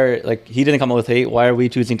are like he didn't come out with hate? Why are we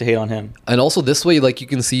choosing to hate on him? And also this way, like you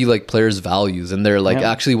can see like players' values and they're like Yeah.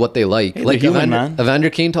 actually what they like. Hey, Like they're human, man. Evander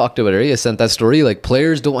Kane talked about it. Right? I sent that story. Like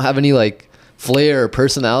players don't have any like flair or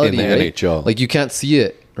personality In the right? NHL. Like you can't see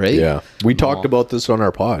it, right? Yeah, we talked about this on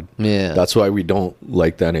our pod. Yeah. That's why we don't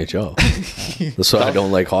like the NHL. That's why I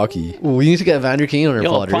don't like hockey. We need to get Evander Kane on our Yo,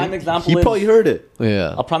 a pod. prime Right? example. He is, probably heard it.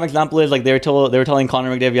 Yeah. a prime example is like they were telling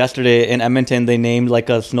Connor McDavid yesterday in Edmonton they named like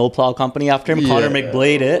a snowplow company after him. Yeah. Connor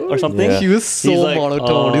McBlade it or something. Yeah. He was so He's like,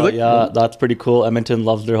 monotone. He's like, yeah, that's pretty cool. Edmonton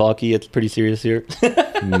loves their hockey. It's pretty serious here.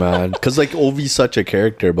 Man, because like Ovi's such a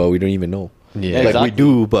character, but we don't even know. Yeah. Like Exactly. we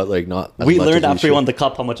do, but like not. As We much learned as after he should. won the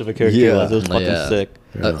cup how much of a character he Yeah. was. It was fucking Yeah. sick.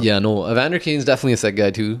 Yeah, no, Evander Kane's definitely a sick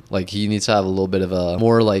guy too. Like he needs to have a little bit of a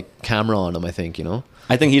more like camera on him. I think you know.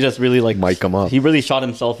 I think he just really like Mic him up. He really shot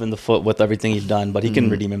himself in the foot with everything he's done, but he can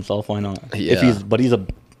redeem himself. Why not? Yeah. But he's a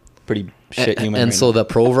pretty shit human. And right so now. the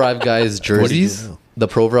Provorov guy's do you jerseys, know? the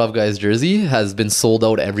Provorov guy's jersey has been sold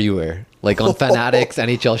out everywhere. Like on Fanatics,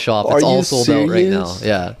 NHL shop, it's Are all you sold out right now. serious?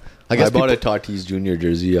 Yeah, I I guess bought people a Tatis Jr.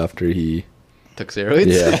 jersey after he. took steroids.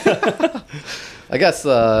 Yeah, I guess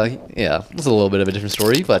yeah, it's a little bit of a different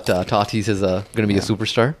story, but Tatis is going to be a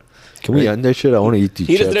superstar. can we end this shit? I want to eat these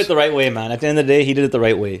he just did chips. it the right way, man. At the end of the day, he did it the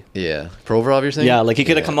right way. Yeah, Provorov, you're saying? Yeah, like he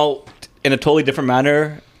could have come out in a totally different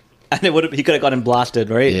manner, and he could have gotten blasted,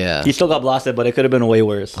 right? Yeah. he still got blasted, but it could have been way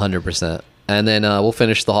worse. 100%. And then we'll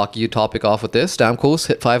finish the hockey topic off with this. Stamkos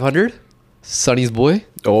hit 500. Sonny's boy.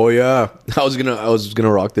 Oh yeah, I was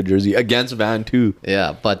gonna rock the jersey against Van too.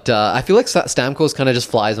 Yeah, but I feel like Stamkos kind of just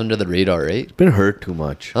flies under the radar, right? Been hurt too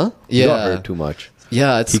much. Huh? He got Yeah. hurt too much.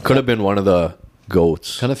 Yeah, it's He could have been one of the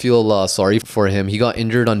goats. kind of feel sorry for him. He got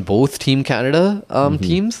injured on both Team Canada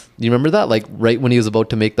teams. Do you remember that? Like right when he was about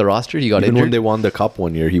to make the roster, he got Even when injured. they won the cup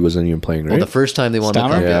one year, he wasn't even playing, right? Well, the first time they won the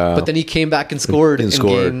Stammer? cup, yeah. Yeah. But then he came back and scored in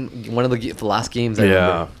scored. one of the last games. I yeah,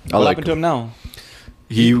 remember. I What like. happened to him now?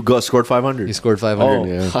 He got scored 500. He scored 500. Oh,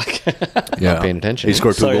 yeah. fuck. yeah, paying attention. He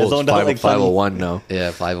scored two Sorry, I goals. zoned out like funny. 501 now.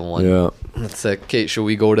 Yeah, 5-1. Yeah. That's sick. Okay, should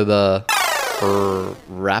we go to the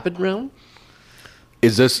rapid round?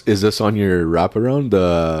 Is this on your wraparound?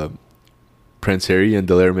 The Prince Harry and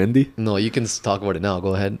Delaire Mehndi? No, you can talk about it now.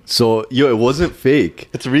 Go ahead. So it wasn't fake.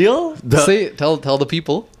 It's real? Tell the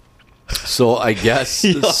people. So I guess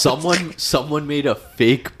someone made a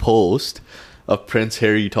fake post of Prince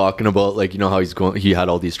Harry talking about like how he had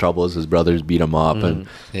all these troubles, his brothers beat him up, and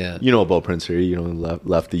yeah. you know about Prince Harry,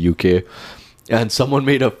 left the UK, and someone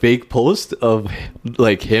made a fake post of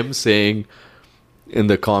like him saying in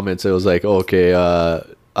the comments, it was like, okay,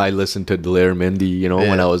 I listened to Delaire Mehndi,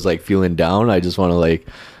 when I was like feeling down, I just want to like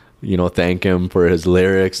you know, thank him for his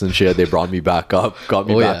lyrics and shit. They brought me back up, got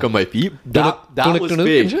me back on my feet. That was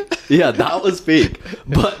fake. Yeah, that was fake.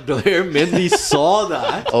 But Blair Mehndi saw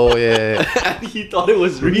that. Oh yeah. And he thought it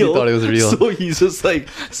was real. He thought it was real. So he's just like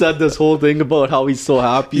said this whole thing about how he's so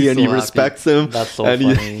happy He's and so he happy. respects him. That's so and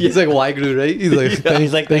funny. He's like Wagyu, right? He's like, And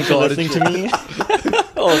he's like, thanks for listening to me.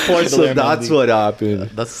 Oh, poor So Blair that's Mehndi. what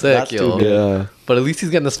happened. that's sick, That's yo. too good. Yeah. But at least he's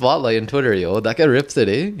getting the spotlight in Twitter, yo. That guy rips it,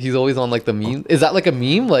 eh? He's always on like the meme. Is that like a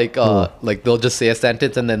meme? Like like they'll just say a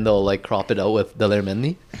sentence and then they'll like crop it out with Blair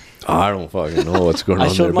Mehndi? I don't fucking know what's going I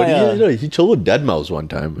on showed there. my, But he chilled with Deadmau5 one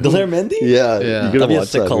time. Man. Blair Mehndi? Yeah. Yeah. You gotta That'd be a watch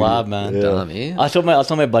sick that collab, video. man. Yeah. Damn, eh? I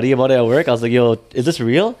told my buddy about it at work. I was like, "Yo, is this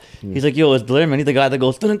real?" He's like, "Yo, is Blair Mehndi the guy that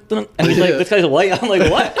goes?" Dun, dun, and he's like, "This guy's white." I'm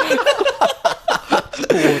like, "What?"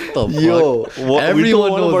 What the Yo, fuck? we Everyone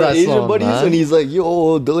told one of knows our that Asian song, buddies, man. and he's like,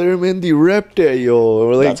 "Yo, Blair Mehndi ripped it, yo."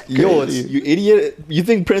 We're like, That's "Yo, crazy. you idiot! You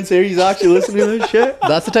think Prince Harry's actually listening to this shit?"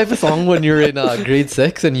 That's the type of song when you're in grade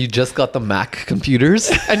 6 and you just got the Mac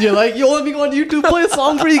computers and you're like, yo, let me go on YouTube, play a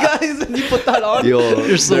song for you guys, and you put that on. Yo,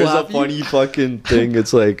 you're so there's happy. a funny fucking thing.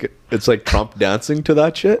 It's like Trump dancing to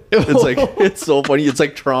that shit. It's so funny. It's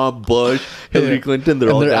like Trump, Bush, Hillary Yeah. Clinton. They're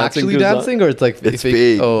And all they're dancing actually to that. dancing, or it's like It's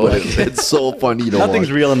fake, Oh, but it's so funny to Nothing's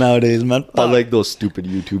watch. real nowadays, man. I like those stupid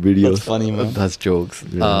YouTube videos. That's funny, man. that's jokes.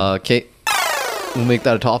 Yeah. Okay. We'll make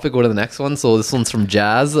that a topic. Go to the next one. So this one's from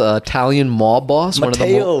Jazz, Italian mob boss,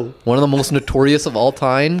 Matteo. one of the most notorious of all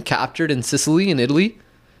time, captured in Sicily in Italy.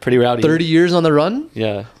 Pretty rowdy. 30 years on the run.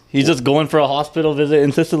 Yeah. He's just going for a hospital visit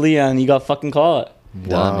in Sicily, and he got fucking caught.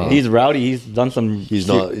 Wow. He's rowdy. He's done some. He's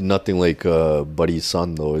nothing like Buddy's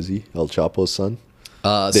son though, is he? El Chapo's son.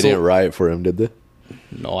 They So- didn't riot for him, did they?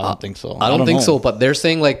 No, I don't think so. I don't think know. so, but they're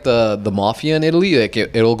saying like the mafia in Italy, like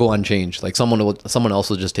it'll go unchanged. Like someone else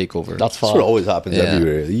will just take over. That's That's fine. what always happens Yeah.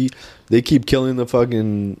 everywhere. They keep killing the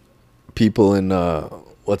fucking people in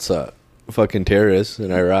what's that? Fucking terrorists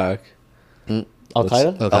in Iraq. Al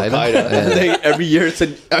Qaeda. Al-Qaeda? They, every year,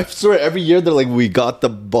 I swear, every year they're like, "We got the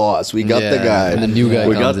boss, we got the Yeah, guy, and the new guy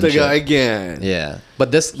we got comes the and guy shit." again." Yeah,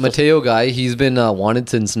 but this Matteo guy, he's been wanted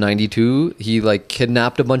since '92. He like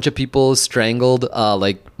kidnapped a bunch of people, strangled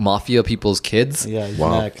like mafia people's kids. Yeah. He's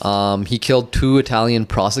Wow. next. He killed 2 Italian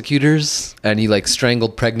prosecutors, and he like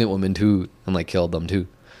strangled pregnant women too, and like killed them too.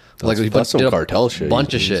 That's some did a cartel shit.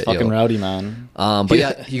 Bunch of He's shit. Fucking yo. rowdy, man. But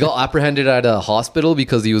yeah, he got apprehended at a hospital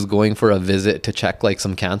because he was going for a visit to check like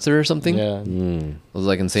some cancer or something. Yeah. It was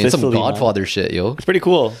like insane. Some Sicily, man. Godfather shit, yo. It's pretty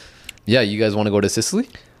cool. Yeah, you guys want to go to Sicily?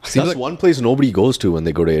 Seems That's like- one place nobody goes to when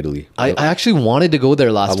they go to Italy. I actually wanted to go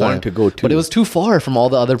there last time. I wanted to go too. But it was too far from all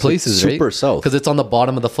the other like places, right? super south. Because it's on the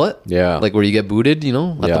bottom of the foot. Yeah. Like where you get booted, you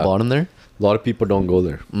know, at the Yeah. bottom there. A lot of people don't go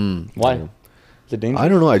there. Why? Is it dangerous? I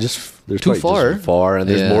don't know. There's Too probably just far, and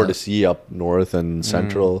there's Yeah. more to see up north and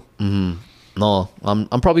central. No, I'm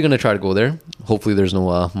probably gonna try to go there. Hopefully, there's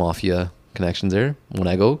no mafia connections there when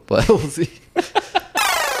I go, but we'll see.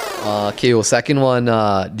 Okay, well, second one.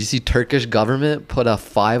 Do you see Turkish government put a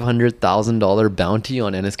 $500,000 bounty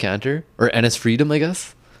on Enes Kanter or Enes Freedom? I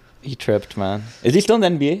guess. He tripped, man. Is he still in the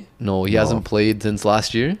NBA? No, he hasn't played since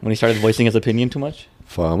last year. When he started voicing his opinion too much?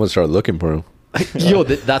 Fuck, I'm gonna start looking for him. Yo,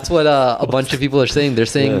 that's what a bunch of people are saying. They're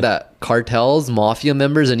saying Yeah. that cartels, mafia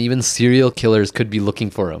members, and even serial killers could be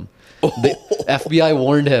looking for him. The FBI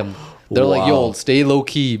warned him. They're like, "Yo, Wow. stay low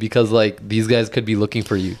key because like these guys could be looking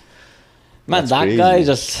for you." Man, That's that crazy. guy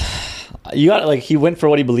just. You got like, he went for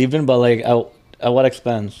what he believed in, but like, at what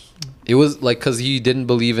expense? It was like because he didn't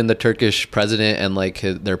believe in the Turkish president and like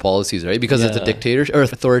their policies, right? Because it's a Yeah. dictatorship or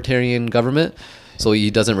authoritarian government, so he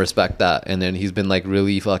doesn't respect that. And then he's been like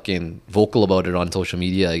really fucking vocal about it on social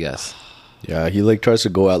media, I guess. Yeah, he like tries to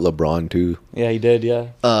go at LeBron too. Yeah, he did, yeah.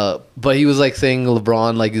 But he was like saying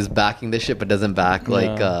LeBron like is backing this shit, but doesn't back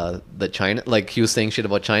like Yeah. the China. Like he was saying shit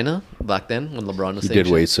about China back then when LeBron was He saying did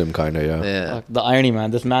shit. waste him, kind of. Yeah. Yeah, Fuck, the irony, man.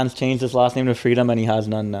 This man's changed his last name to Freedom, and he has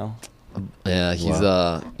none now. yeah.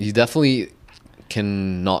 He definitely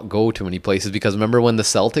can not go to many places because remember when the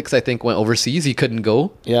Celtics I think went overseas, he couldn't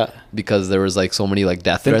go Yeah. because there was like so many like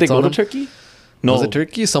death Didn't they threats go on to him. Turkey? No. Was it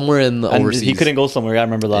Turkey? Somewhere in the And overseas. he couldn't go somewhere. I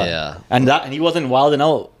remember that. Yeah. And he wasn't wilding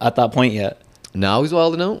out at that point yet. Now he's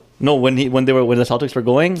wilding out. No, when the Celtics were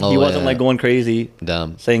going, Oh, he wasn't yeah. like going crazy,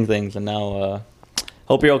 Damn, saying things. And now,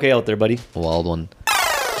 hope you're okay out there, buddy. wild one.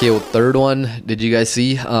 Okay, well, third one. Did you guys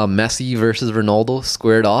see Messi versus Ronaldo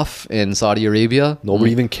squared off in Saudi Arabia? Nobody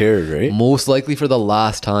even cared, right? Most likely for the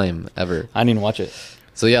last time ever. I didn't even watch it.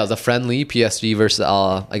 So yeah, it was a friendly PSG versus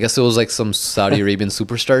I guess it was like some Saudi Arabian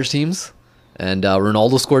superstars teams, and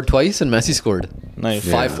Ronaldo scored twice and Messi scored. Nice.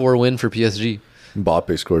 Yeah. 5-4 win for PSG.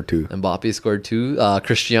 Mbappe scored 2. Mbappe scored 2.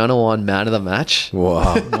 Cristiano won man of the match.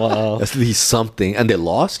 Wow. Wow. At least something. And they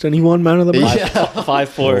lost and he won man of the match? Yeah.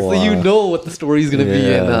 5-4. So you know what the story is gonna be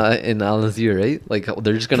Yeah. in Al Nassr, right? Like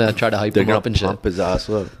they're just gonna try to hype They're him going up and to shit. pump his ass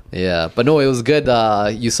up. Yeah, but no, it was good.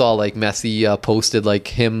 You saw like Messi posted like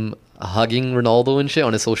him hugging Ronaldo and shit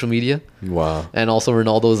on his social media, Wow. and also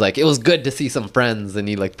Ronaldo's like, it was good to see some friends, and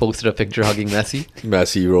he like posted a picture hugging Messi.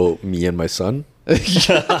 Messi wrote me and my son.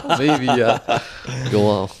 Yeah, maybe. Yeah.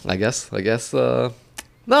 Well, I guess.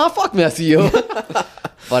 Nah, fuck Messi, yo.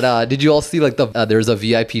 But did you all see like there's a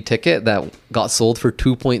VIP ticket that got sold for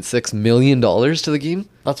 $2.6 million to the game?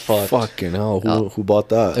 That's fucked. Fucking hell. Who bought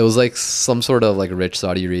that? It was like some sort of like rich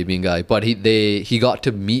Saudi Arabian guy, but he got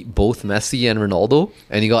to meet both Messi and Ronaldo,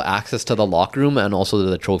 and he got access to the locker room and also to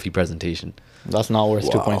the trophy presentation. That's not worth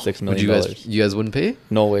Wow. $2.6 Would million. you guys wouldn't pay?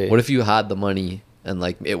 No way. What if you had the money and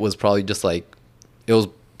like it was probably just like it was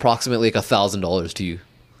approximately like $1,000 to you?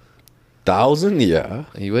 1,000? Yeah.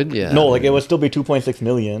 You would, yeah. No, like it would still be 2.6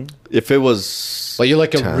 million. If it was. but you're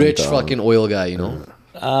like a 10,000. rich fucking oil guy, you know.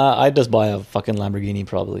 I'd just buy a fucking Lamborghini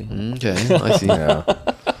probably. Okay, I see. Yeah.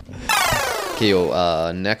 Okay,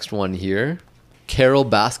 yo, next one here. Carol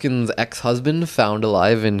Baskin's ex-husband found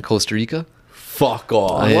alive in Costa Rica. Fuck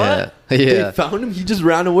off. Yeah, They yeah. found him. He just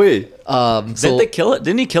ran away. So Didn't they kill it?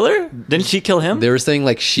 Didn't he kill her? Didn't she kill him? they were saying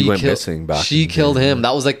like she He went killed. missing back She in the killed day. him.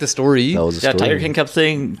 That was like the story. That was a Yeah, story. Tiger King kept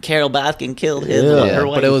saying Carol Baskin killed his Yeah. Yeah, her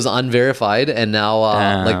wife. but it was unverified, and now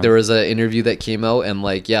Damn. like there was an interview that came out, and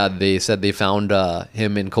like they said they found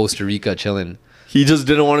him in Costa Rica chilling. He just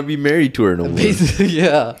didn't want to be married to her no more. Basically,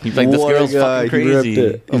 yeah, He's like, this What a girl's guy. fucking He ripped crazy.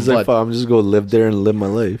 it. He's like, But- "Fuck, I'm just going to live there and live my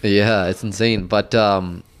life. yeah, it's insane. But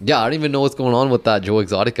yeah, I don't even know what's going on with that Joe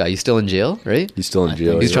Exotic guy. He's still in jail, right? He's still in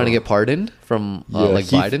jail. He's yeah. trying to get pardoned from like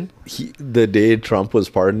he- Biden. The day Trump was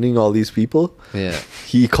pardoning all these people, Yeah.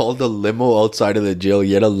 he called the limo outside of the jail.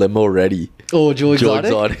 He had a limo ready. Oh, Joe Joe Exotic?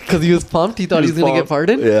 Exotic. Because he was pumped. He thought he was gonna get pumped.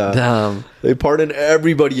 pardoned. Yeah. Damn. They pardoned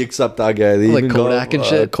everybody except that guy. They Like even Kodak and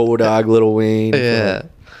shit? Kodak, Lil Wayne. Yeah.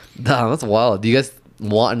 Damn, that's wild. Do you guys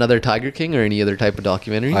want another Tiger King or any other type of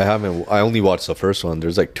documentary? I haven't. I only watched the first one.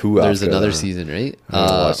 There's like 2 There's after another that. season, right? I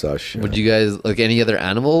haven't watched that shit. Would you guys like any other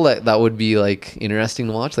animal that would be like interesting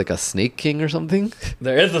to watch, like a snake king or something?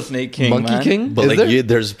 There is a Snake King, Monkey man. king? But Is like, there?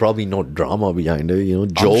 there's probably no drama behind it. You know,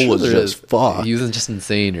 I'm Joe sure was there just is. fucked. He was just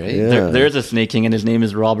insane, right? Yeah. There's a Snake King, and his name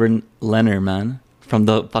is Robert Leonard, man, from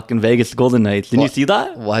the fucking Vegas Golden Knights. Didn't you What? see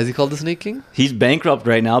that? Why is he called the Snake King? He's bankrupt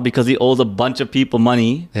right now because he owes a bunch of people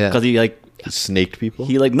money. Yeah. Because He snaked people.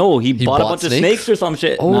 he bought a bought bunch of snakes? snakes or some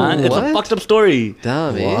shit, Oh, man. It's what? a fucked up story.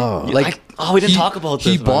 Damn, Wow. eh? Like, we didn't talk about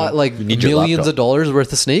He this, bought man. like You need your millions laptop. of dollars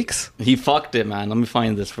worth of snakes. He fucked it, man. Let me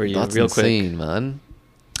find this for you That's real quick. insane, man.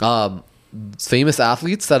 Famous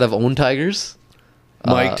athletes that have owned tigers.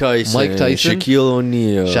 Mike Tyson. Mike Tyson. Shaquille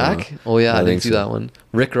O'Neal. Shaq? Oh yeah, I didn't think see so. that one.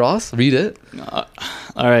 Rick Ross, read it.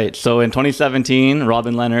 All right. So in 2017,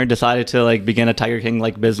 Robin Leonard decided to like begin a Tiger King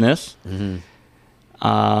like business.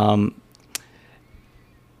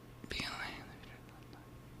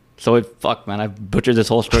 So fuck, man, I butchered this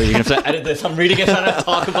whole story. You're gonna have to edit this. I'm reading it trying to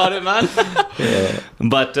talk about it, man.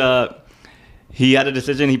 But he had a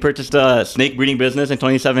decision. He purchased a snake breeding business in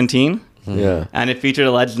 2017. Yeah. And it featured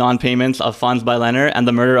alleged non-payments of funds by Leonard and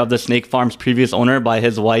the murder of the snake farm's previous owner by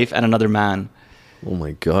his wife and another man. Oh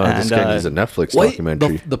my god, this And, guy needs a Netflix Wait,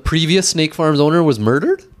 documentary. the previous Snake Farms owner was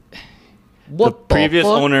murdered? What The previous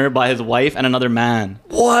fuck? owner by his wife and another man.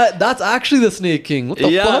 What? That's actually the Snake King. What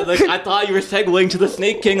the fuck? like I thought you were segueing to the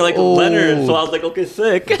Snake King like Oh. Leonard, so I was like, okay,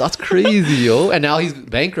 sick. That's crazy, yo. And now he's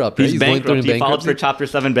bankrupt, right? He's going through bankrupt. He filed bankruptcy. for Chapter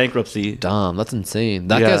 7 bankruptcy. Damn, that's insane.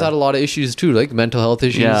 That Yeah. guy's had a lot of issues too, like mental health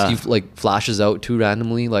issues. Yeah. He like flashes out too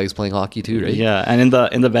randomly, like he's playing hockey too, right? Yeah, and in the Oh,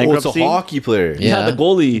 it's a bankruptcy, hockey player. Yeah, the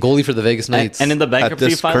goalie for the Vegas Knights. and in the At bankruptcy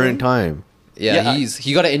this filing, current time. yeah, yeah.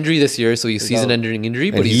 he got an injury this year, so he's season-ending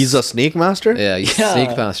injury. But And he's a snake master? yeah, he's Yeah.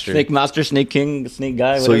 Snake Master. Snake Master, Snake King, Snake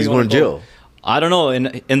Guy. So whatever he's you wanna going to call it. jail. I don't know.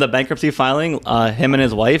 In the bankruptcy filing, him and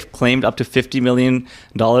his wife claimed up to $50 million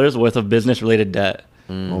worth of business-related debt.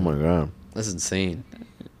 Oh my god. That's insane.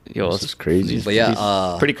 Yo, This is crazy. he's- But yeah,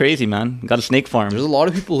 he's pretty crazy, man. Got a snake farm. There's a lot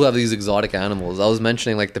of people who have these exotic animals. I was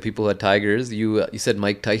mentioning like the people who had tigers. You said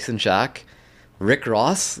Mike Tyson, Shaq, Rick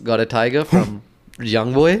Ross got a tiger from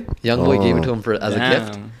Young Boy. Young Boy gave it to him as a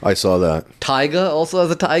gift. Damn. I saw that. Tyga also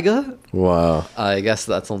has a tiger. Wow. I guess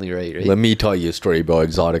that's only right? Let me tell you a story about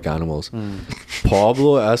exotic animals.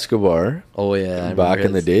 Pablo Escobar, Oh yeah, I back remember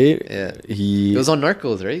in the his- day, Yeah, he it was on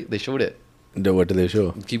Narcos, right? They showed it. what did they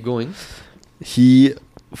show? Keep going. He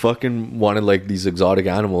fucking wanted like these exotic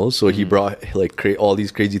animals, so he brought like all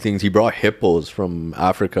these crazy things. He brought hippos from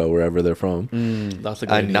Africa, wherever they're from, That's a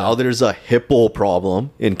good and idea. now there's a hippo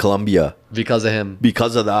problem in Colombia Because of him.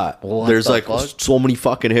 because of that. What There's the like fuck? so many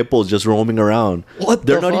fucking hippos just roaming around. What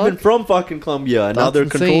They're the not fuck? even from fucking Colombia, and now That's they're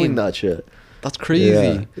insane. controlling that shit. That's crazy.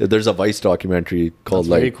 Yeah. There's a Vice documentary called That's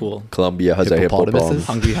very like cool. Colombia has a hippo Hippopotamuses?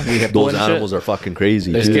 problem. Hungry hippo Those and shit. animals are fucking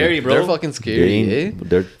crazy. They're too. scary, bro. They're fucking They scary, ain't- eh?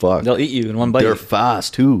 They're fucked. They'll eat you in one bite. They're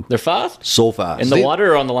fast too. They're fast? So fast. In the They-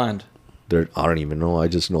 water or on the land? I don't even know. I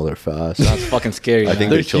just know they're fast. That's fucking scary. I think man.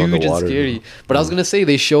 They're they chill in the huge and water. scary. But I was gonna say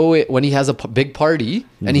they show it when he has a big party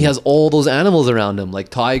and he has all those animals around him, like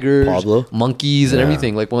tigers, Pablo? monkeys, and Yeah.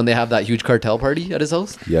 everything. Like when they have that huge cartel party at his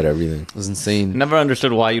house, You got everything. it was insane. Never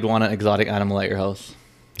understood why you'd want an exotic animal at your house.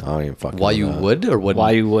 I don't even fucking Why know you that. would or wouldn't?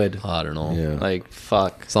 Why you would. I don't know. Yeah. Like,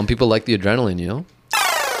 fuck. Some people like the adrenaline, you know.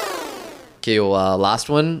 Okay, well, last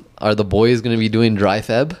one. Are the boys gonna be doing dry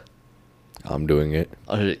feb? I'm doing it.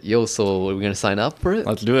 Yo, so are we gonna sign up for it?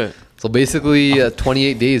 Let's do it. So basically,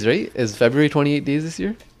 28 days, right? Is February 28 days this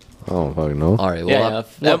year? I don't fucking know. All right, Yeah,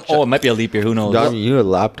 yeah. Oh, it might be a leap year. Who knows? I mean, you need a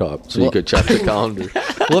laptop so you Well- could check the calendar.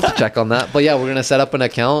 We'll have to check on that. But yeah, we're gonna set up an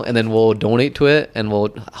account and then we'll donate to it, and we'll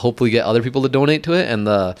hopefully get other people to donate to it, and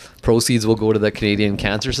the proceeds will go to the Canadian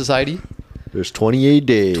Cancer Society. There's 28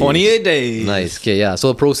 days. 28 days. Nice. Okay, yeah. So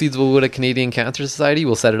the proceeds will go to Canadian Cancer Society.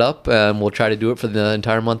 We'll set it up, and we'll try to do it for the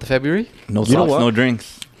entire month of February. No You know socks, what? no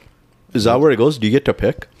drinks. Is that where it goes? Do you get to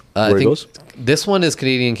pick I where it think goes? this one is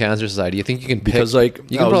Canadian Cancer Society. I think you can pick, Because like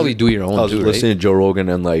you I can was- probably do your own I was too, listening right? to Joe Rogan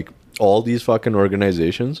and like all these fucking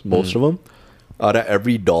organizations, most of them, out of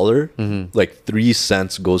every dollar, like 3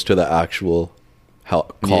 cents goes to the actual cause.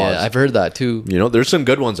 Yeah, I've heard that too. You know, there's some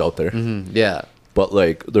good ones out there, Yeah, but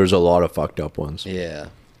like there's a lot of fucked up ones. yeah.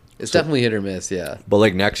 It's definitely hit or miss. Yeah. But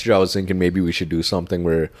like next year, I was thinking maybe we should do something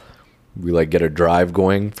where we like get a drive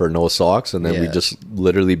going for no socks, and then we Yeah. just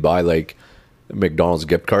literally buy like McDonald's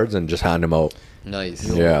gift cards and just hand them out. Nice.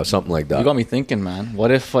 Yeah, something like You that. got me thinking, man.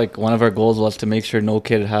 What if like one of our goals was to make sure no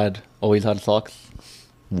kid always had socks?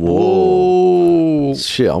 Whoa,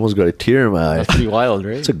 shit! I almost got a tear in my eye. That's pretty wild,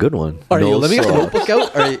 right? It's a good one. All right, No let me get the socks. notebook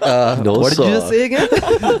out. All right, No what did you just socks. say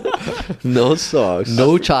again? No socks.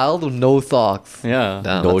 No child with no socks. Yeah.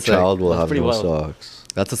 Damn, No that's sick. child will That's have pretty no wild. socks.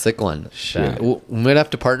 That's a sick one. Shit. We might have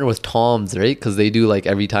to partner with Tom's, right? Because they do like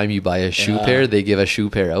every time you buy a shoe Yeah. pair, they give a shoe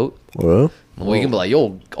pair out. Well, We can be like,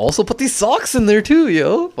 yo, also put these socks in there too,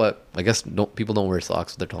 yo. But I guess people don't wear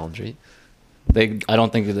socks with their Toms, right? I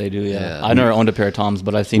don't think they do. Yeah. Yeah. I never owned a pair of Toms,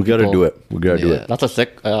 but I've seen. we gotta people- do it. We gotta do Yeah. it. That's a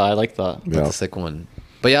sick. I like that. That's Yeah. a sick one.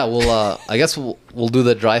 But yeah, we'll. I guess we'll do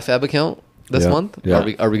the dry fab account this Yeah. month. Yeah.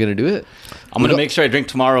 Are we gonna do it? I'm gonna make sure I drink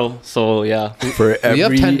tomorrow. So yeah. For every, We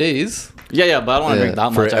have 10 days. Yeah, but I don't want to Yeah. drink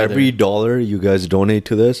that for much every either. dollar you guys donate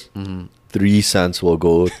to this, 3 cents will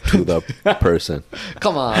go to the person.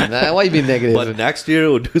 Come on, man. Why you being negative? But next year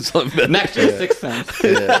we'll do something better. Next year, 6 cents.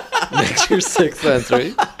 Yeah. Next year, 6 cents,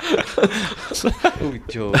 right? Oh,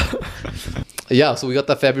 joke. Yeah, so we got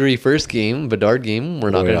the February 1st game, Bedard game.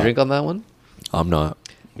 We're not Oh, going to yeah. drink on that one. I'm not.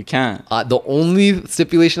 We can't. The only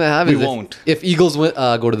stipulation I have We is won't. if Eagles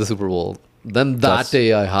go to the Super Bowl, then that That's-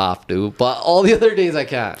 day I have to. But all the other days I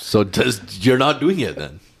can't. So you're not doing it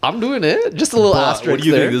then? I'm doing it. Just a little asterisk What do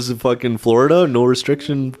you there. think? This is fucking Florida? No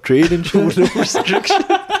restriction trade and shit? Restriction.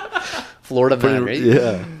 Florida man, right?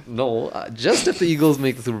 Yeah. No, just if the Eagles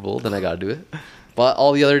make the Super Bowl, then I got to do it. But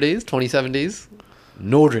all the other days, 27 days,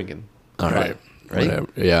 no drinking. All right. Right? Whatever.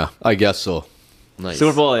 Yeah, I guess so. Nice.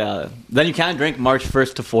 Super Bowl, yeah. Then you can't drink March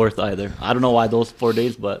 1st to 4th either. I don't know why those 4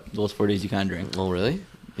 days, but those 4 days you can't drink. Oh, really?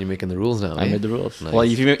 You're making the rules now, I eh? made the rules. Nice. Well,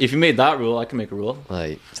 if you made that rule, I can make a rule.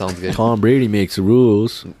 Right. Sounds good. Tom Brady makes the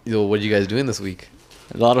rules. Yo, what are you guys doing this week?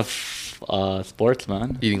 A lot of sports,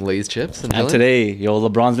 man. Eating Lay's chips and And chilling? today,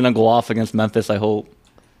 LeBron's gonna go off against Memphis. I hope.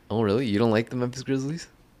 Oh, really? You don't like the Memphis Grizzlies?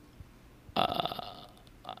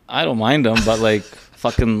 I don't mind them, but like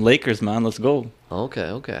fucking Lakers, man. Let's go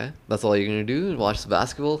Okay. That's all you're gonna do? Watch the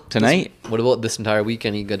basketball tonight. What about this entire week?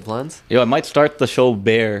 Any good plans? Yo, I might start the show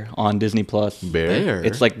Bear on Disney Plus. Bear?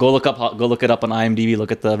 It's like go look it up on IMDb.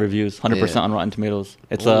 Look at the reviews. 100% Yeah. on Rotten Tomatoes.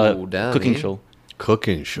 It's Oh, a damn, cooking eh? show,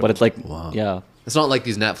 Cooking show. but it's like Wow. yeah. It's not like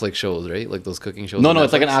these Netflix shows, right? Like those cooking shows. No, on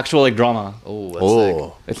it's like an Netflix? actual like drama. Oh, that's Oh.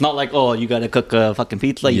 sick. It's not like you gotta cook a fucking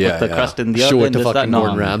pizza. You Yeah, put the yeah. crust in the Show it oven. to this, that. fucking No,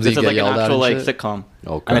 Gordon Ramsay, this is get like an yelled at actual and like shit. sitcom,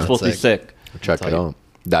 Okay. and it's supposed to be That's sick. Check Tight. it out.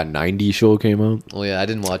 That 90s show came out. Oh yeah, I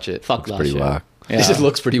didn't watch it. Fuck It's that pretty shit. whack. Yeah. It just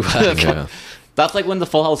looks pretty whack. Yeah. That's like when the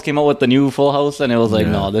Full House came out with the new Full House, and it was like,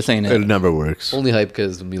 Yeah. no, this ain't It it. never works. Only hype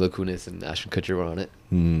because Mila Kunis and Ashton Kutcher were on it,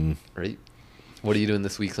 Hmm. right? What are you doing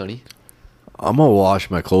this week, Sonny? I'm gonna wash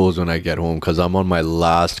my clothes when I get home because I'm on my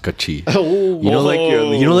last kachi. Oh, You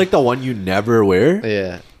know, like the one you never wear.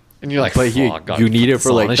 yeah. And you're like, But you need it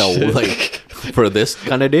for like the shit. like for this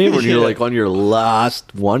kind of day when you're like on your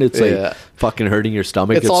last one. It's Yeah. like fucking hurting your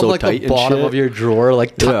stomach. It's It's on so like tight the bottom and shit. of your drawer,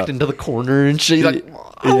 like tucked Yeah. into the corner and shit. You're like,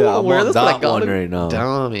 Yeah, I'm wear on this, but I that got one it. right now.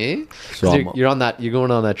 Damn, eh? So 'Cause I'm- you're on that. You're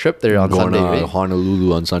going on that trip there on I'm going Sunday, to right?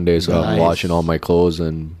 Honolulu on Sunday, so I'm Nice. washing all my clothes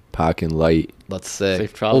and packing light. That's sick.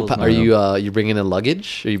 Safe travels, are man. you bringing in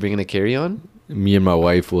luggage? Are you bringing a carry on? Me and my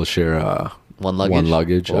wife will share One luggage. one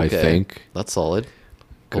luggage. I Okay. think That's solid.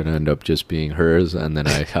 could end up just being hers, and then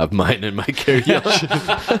I have mine in my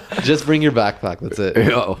carry-on. Just bring your backpack. That's it.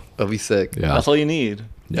 Yeah. That'll be sick. Yeah. That's all you need.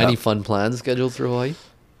 Yeah. Any fun plans scheduled for Hawaii?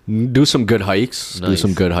 Do some good hikes. Do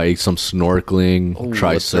some Nice. good hikes. Some snorkeling. Ooh,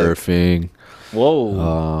 try that's sick. surfing.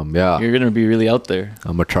 Whoa. Yeah. You're gonna be really out there.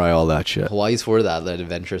 I'm gonna try all that shit. Hawaii's for that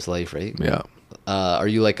adventurous life, right? Yeah. Are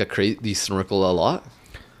you like do you snorkel a lot?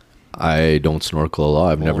 I don't snorkel a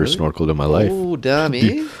lot. I've never really? snorkeled in my life. Oh, damn,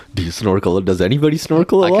 eh? Do you snorkel? Does anybody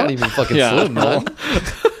snorkel a I lot? can't even fucking Yeah. swim, man.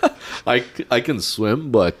 I can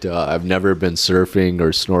swim, but I've never been surfing or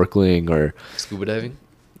snorkeling or Scuba diving?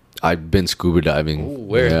 I've been scuba diving. Oh,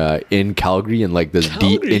 where? Yeah, in Calgary in like this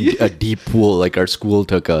Calgary? a deep pool. Like our school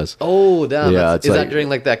took us. Oh, damn. Yeah, Is it's that like- during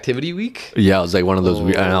like the activity week? Yeah, it was like one of those. Oh,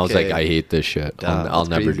 And I was like, okay. I hate this shit. Damn, I'll that's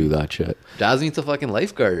never crazy. do that shit. Jazz needs a fucking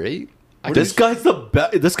lifeguard, right? This guy's the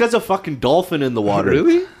best. This guy's a fucking dolphin in the water.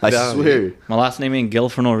 Really? I Damn, swear. My last name ain't Gil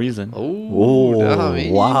for no reason. Oh, damn,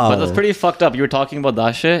 eh? wow. But that's pretty fucked up. You were talking about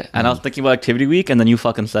that shit, and I was thinking about activity week, and then you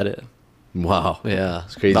fucking said it. Wow. Yeah.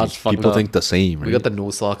 It's crazy. That's fucked People up. think the same, right? We got the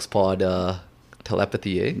No Socks Pod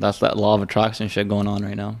telepathy, eh? That's that law of attraction shit going on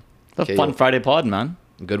right now. It's Okay, a fun yo. Friday pod, man.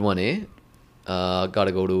 Good one, eh?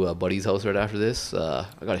 Gotta go to a buddy's house right after this. I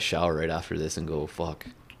gotta shower right after this and go, fuck.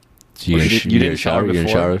 You, Well, gonna you sh- didn't you gonna shower You gonna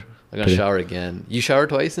before? shower? I gotta today? shower again. You shower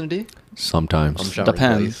twice in a day? Sometimes. I'm showering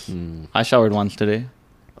Depends. twice. I showered once today.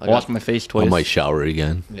 I I got- washed my face I twice. might shower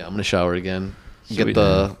again. Yeah, I'm gonna shower again. Sweet. Get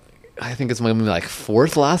the, I think it's my like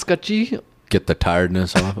fourth last gachi. Get the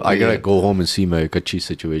tiredness off. I gotta go home and see my kachi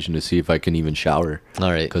situation to see if I can even shower. All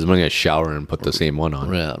right. Because I'm gonna shower and put the same one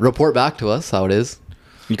on. Yeah. Report back to us how it is.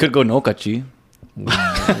 You could go no kachi.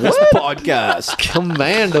 What podcast?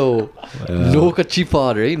 Commando. No kachi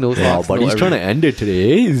pod, right? No Wow, socks. but no he's trying to everything. end it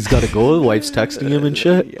today. He's gotta go. The wife's texting him and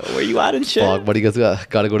shit. Yo, where you at and shit? Fuck, buddy,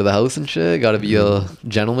 gotta go to the house and shit. Gotta be a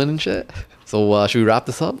gentleman and shit. So should we wrap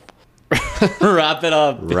this up? Wrap it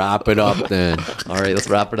up. Wrap it up then. All right, let's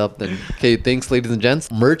wrap it up then. Okay, thanks, ladies and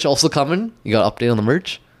gents. Merch also coming. You got an update on the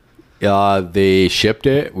merch? They shipped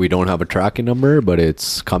it. We don't have a tracking number, but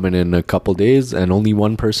it's coming in a couple days. And only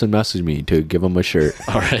one person messaged me to give him a shirt.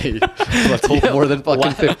 All right. Let's hope more than fucking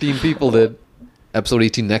What? 15 people did. Episode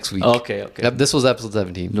 18 next week. Okay, okay. Yep, this was episode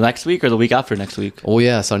 17. Next week or the week after next week? Oh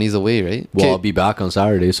yeah, Sonny's away, right? Well, Okay, I'll be back on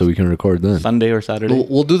Saturday, so we can record then. Sunday or Saturday?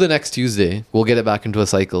 we'll do the next Tuesday. We'll get it back into a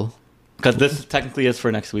cycle. Because this technically is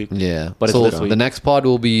for next week. Yeah. But it's so this week. the next pod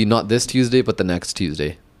will be not this Tuesday, but the next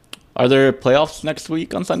Tuesday. Are there playoffs next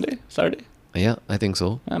week on Sunday? Saturday? Yeah, I think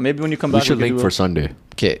so. Maybe when you come We back, should can link do for a- Sunday.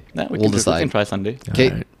 Okay, Yeah, we we'll can decide. try Sunday. Okay.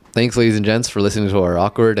 Alright. Thanks, ladies and gents, for listening to our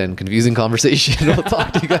awkward and confusing conversation. We'll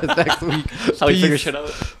talk to you guys next week. That's how we figure Peace. shit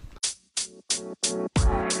out.